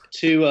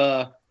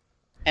to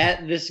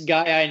at this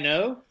guy I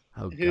know,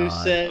 who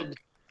said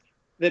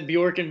that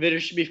Bjork and Vitter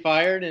should be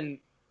fired, and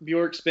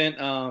Bjork spent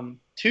 2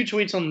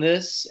 tweets on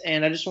this,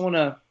 and I just want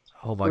to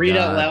read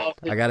out loud.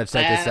 I got to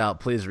check this out.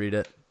 Please read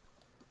it.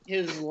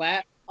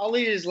 I'll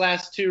read his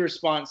last 2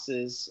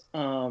 responses.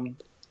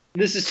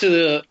 This is to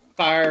the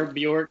Fire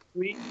Bjork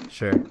tweet.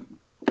 Sure.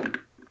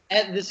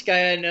 At this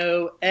guy I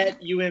know,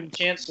 at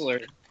Chancellor.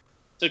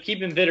 So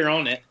keep him Vitter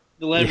on it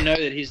to let him know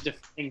that he's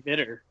defending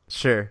Vitter.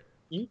 Sure.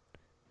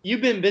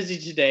 You've been busy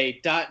today. ...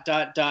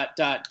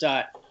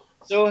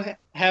 So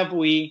have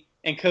we,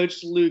 and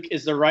Coach Luke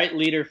is the right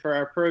leader for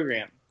our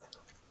program.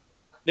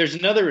 There's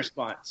another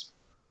response.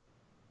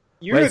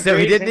 Wait, so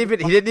he didn't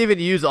even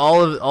use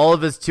all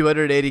of his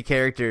 280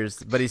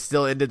 characters, but he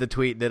still ended the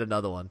tweet and did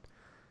another one.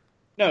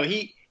 No,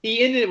 he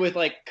ended it with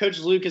like Coach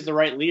Luke is the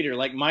right leader,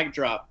 like mic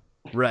drop.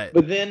 Right.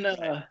 But then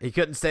he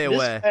couldn't stay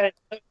away.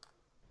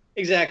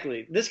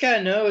 Exactly. This guy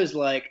I know is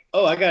like,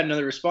 oh, I got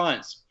another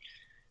response.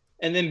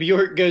 And then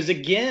Bjork goes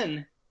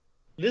again,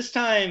 this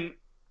time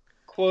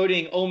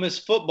quoting Ole Miss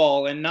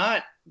football and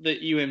not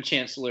the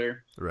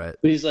Chancellor. Right.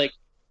 But he's like,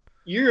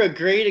 you're a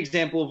great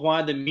example of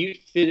why the mute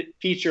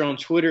feature on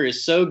Twitter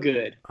is so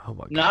good. Oh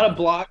my God. Not a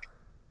block,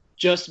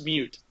 just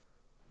mute.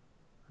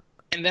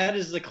 And that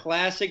is the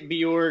classic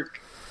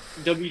Bjork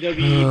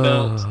WWE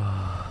belt.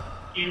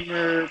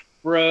 Humor,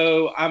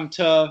 bro, I'm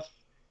tough.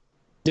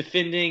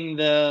 Defending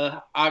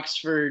the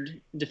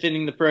Oxford,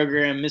 defending the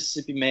program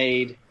Mississippi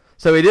made.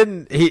 So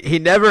he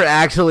never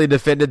actually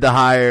defended the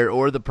hire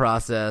or the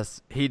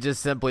process. He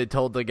just simply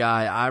told the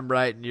guy, I'm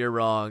right and you're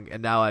wrong,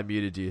 and now I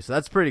muted you. So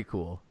that's pretty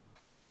cool.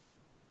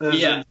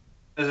 As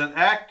an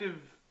active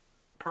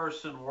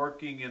person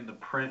working in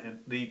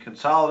the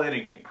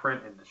consolidating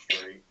print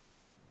industry,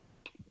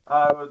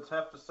 I would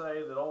have to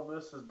say that Ole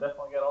Miss has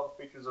definitely got all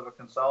the features of a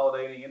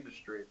consolidating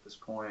industry at this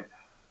point.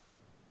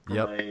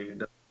 Yep.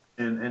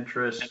 In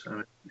interest,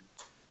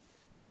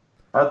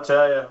 I'll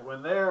tell you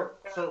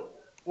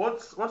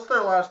what's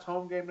their last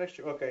home game next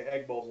year? Okay,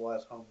 Egg Bowl's the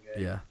last home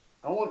game. Yeah.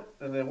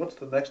 And then what's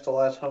the next to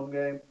last home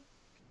game?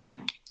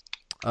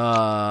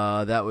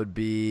 That would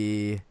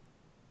be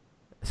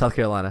South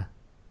Carolina,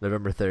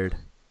 November 3rd.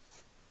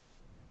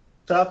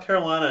 South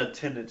Carolina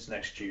attendance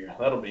next year.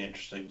 That'll be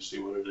interesting to see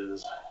what it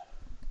is.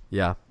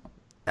 Yeah.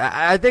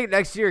 I think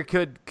next year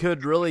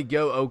could really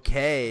go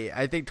okay.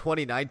 I think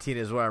 2019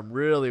 is where I'm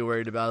really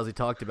worried about, as we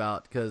talked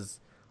about, because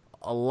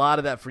a lot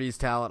of that Freeze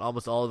talent,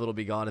 almost all of it will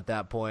be gone at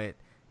that point.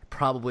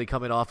 Probably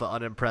coming off an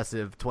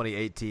unimpressive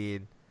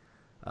 2018.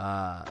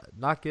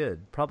 Not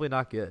good. Probably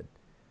not good.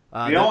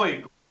 The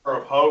only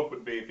glimmer of hope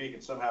would be if he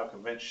can somehow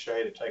convince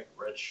Shea to take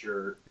a red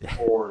shirt,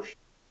 but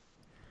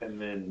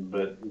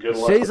good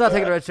luck. Shea's not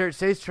taking a red shirt.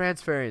 Shea's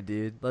transferring,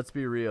 dude. Let's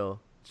be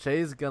real.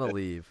 Shea's gonna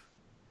leave.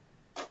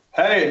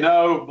 Hey,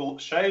 no,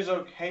 Shea's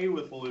okay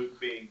with Luke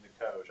being the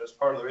coach. That's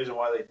part of the reason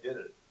why they did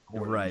it.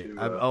 Right.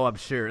 I'm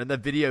sure. In the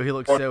video, he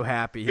looked so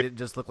happy. He didn't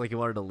just look like he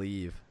wanted to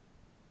leave.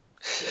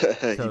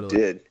 Totally. He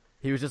did.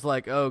 He was just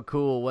like, oh,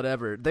 cool,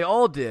 whatever. They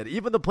all did.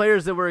 Even the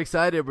players that were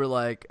excited were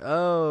like,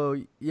 oh,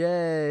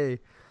 yay.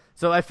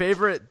 So my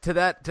favorite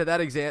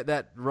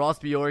that Ross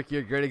Bjork,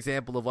 you're a great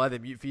example of why the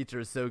mute feature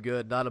is so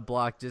good. Not a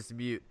block, just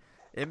mute.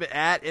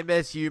 At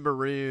MSU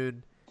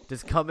Maroon,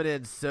 just coming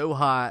in so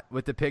hot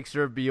with the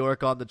picture of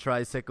Bjork on the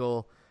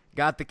tricycle.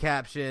 Got the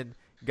caption,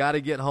 got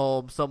to get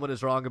home. Someone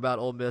is wrong about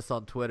Ole Miss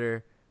on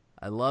Twitter.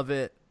 I love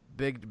it.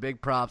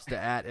 Big props to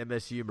at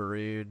MSU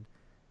Maroon.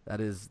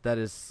 That is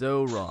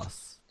so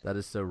Ross. That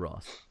is so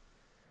Ross.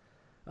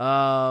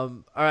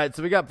 All right,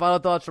 so we got final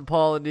thoughts from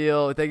Paul and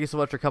Neil. Thank you so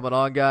much for coming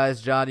on,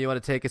 guys. John, you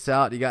want to take us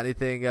out? You got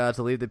anything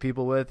to leave the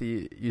people with?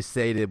 You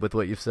sated with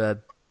what you've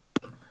said.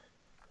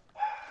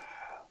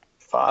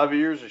 5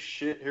 years of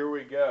shit. Here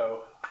we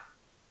go.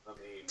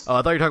 Oh,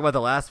 I thought you were talking about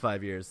the last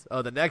 5 years.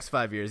 Oh, the next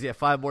 5 years. Yeah,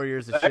 5 more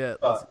years of shit.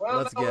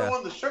 Let's go. We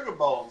won the Sugar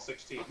Bowl in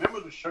 16.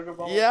 Remember the Sugar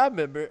Bowl? Yeah,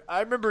 I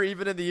remember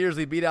even in the years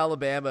we beat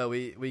Alabama,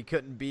 we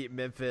couldn't beat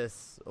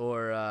Memphis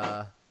or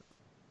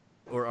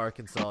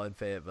Arkansas in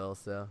Fayetteville.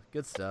 So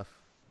good stuff.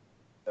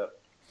 Yep.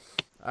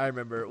 I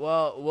remember.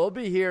 Well, we'll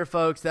be here,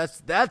 folks. That's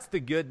the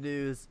good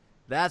news.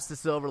 That's the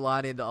silver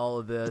lining to all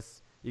of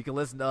this. You can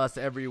listen to us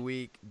every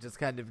week, just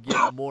kind of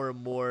get more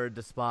and more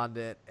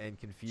despondent and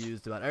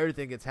confused about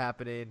everything that's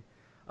happening.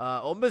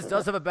 Ole Miss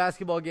does have a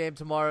basketball game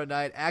tomorrow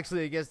night,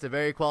 actually against a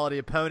very quality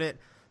opponent.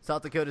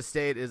 South Dakota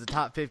State is a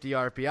top 50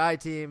 RPI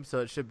team, so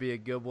it should be a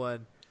good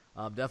one.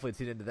 Definitely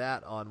tune into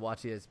that on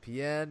Watch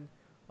ESPN.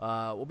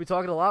 We'll be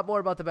talking a lot more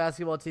about the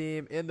basketball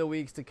team in the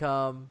weeks to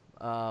come.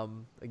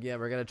 Again,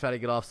 we're going to try to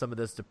get off some of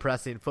this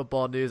depressing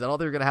football news. I don't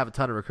think we're going to have a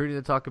ton of recruiting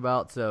to talk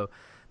about, so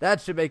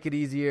that should make it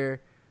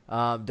easier.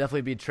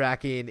 Definitely be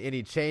tracking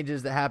any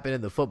changes that happen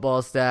in the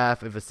football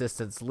staff, if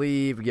assistants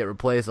leave, get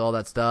replaced, all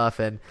that stuff.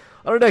 And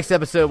on our next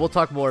episode, we'll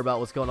talk more about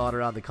what's going on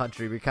around the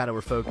country. We kind of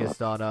were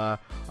focused on our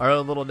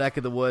own little neck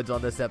of the woods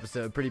on this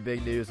episode. Pretty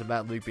big news of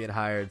Matt Luke being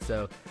hired.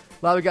 So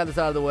glad we got this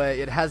out of the way.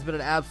 It has been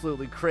an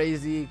absolutely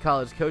crazy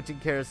college coaching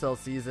carousel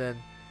season.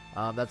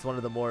 That's one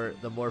of the more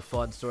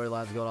fun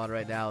storylines going on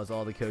right now is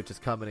all the coaches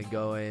coming and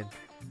going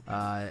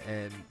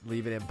and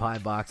leaving in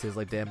pine boxes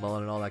like Dan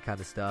Mullen and all that kind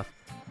of stuff.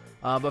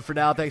 But for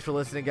now, thanks for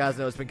listening, guys. I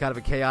know it's been kind of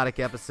a chaotic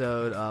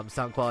episode,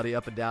 sound quality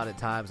up and down at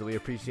times, and we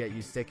appreciate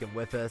you sticking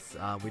with us.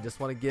 We just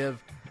want to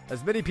give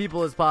as many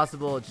people as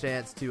possible a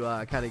chance to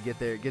kind of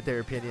get their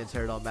opinions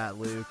heard on Matt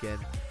Luke, and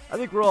I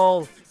think we're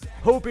all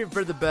hoping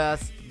for the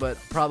best, but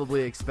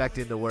probably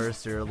expecting the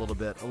worst or a little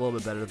bit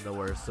better than the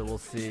worst. So we'll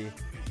see.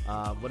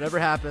 Whatever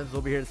happens,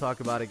 we'll be here to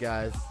talk about it,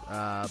 guys.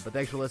 But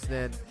thanks for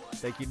listening.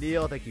 Thank you,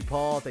 Neil. Thank you,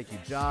 Paul. Thank you,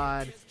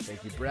 John.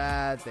 Thank you,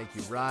 Brad. Thank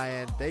you,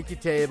 Ryan. Thank you,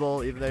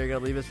 Table. Even though you're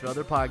going to leave us for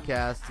another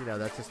podcast,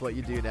 that's just what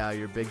you do now.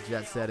 You're big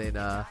jet-setting,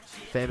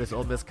 famous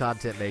Ole Miss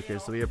content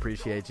makers, so we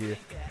appreciate you.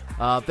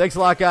 Thanks a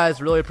lot,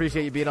 guys. Really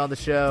appreciate you being on the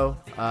show.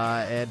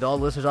 And all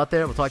the listeners out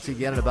there, we'll talk to you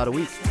again in about a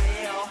week.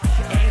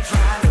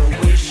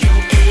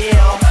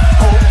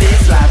 Hope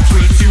this life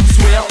treats you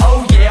swell.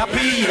 Oh yeah,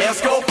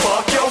 PS, go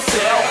fuck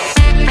yourself.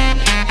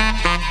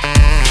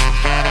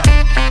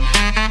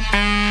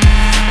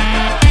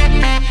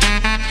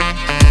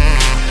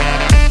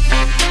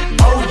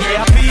 Oh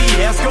yeah,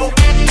 PS, go.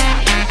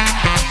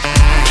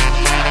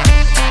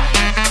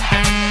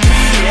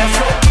 PS,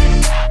 go.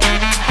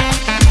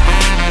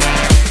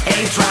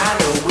 Ain't trying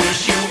to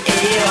wish you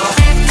ill.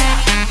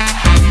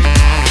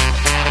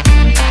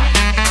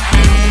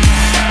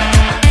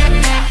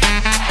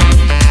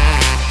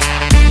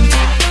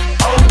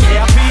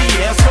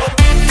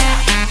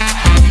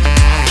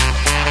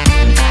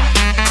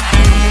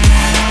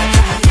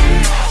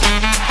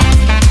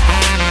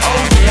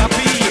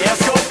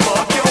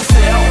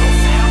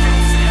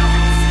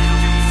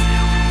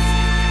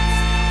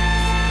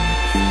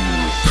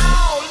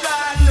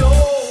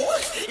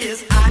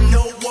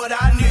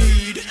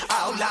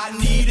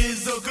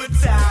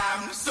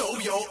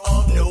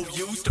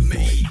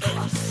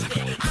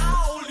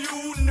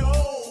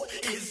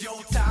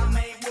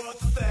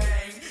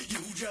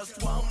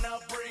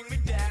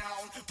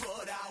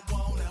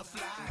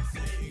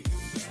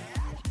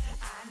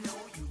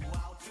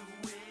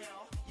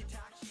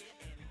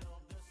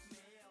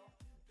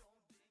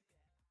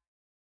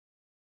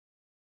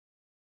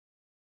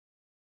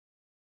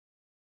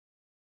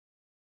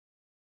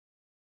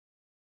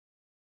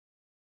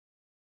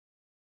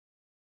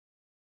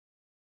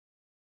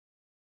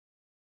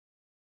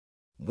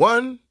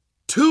 One,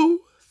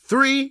 two,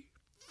 three,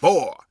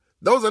 four.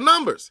 Those are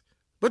numbers,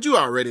 but you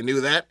already knew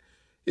that.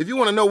 If you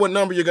want to know what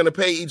number you're going to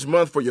pay each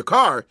month for your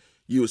car,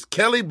 use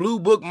Kelley Blue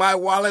Book My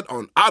Wallet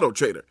on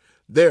AutoTrader.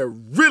 They're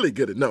really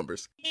good at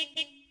numbers.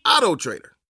 AutoTrader.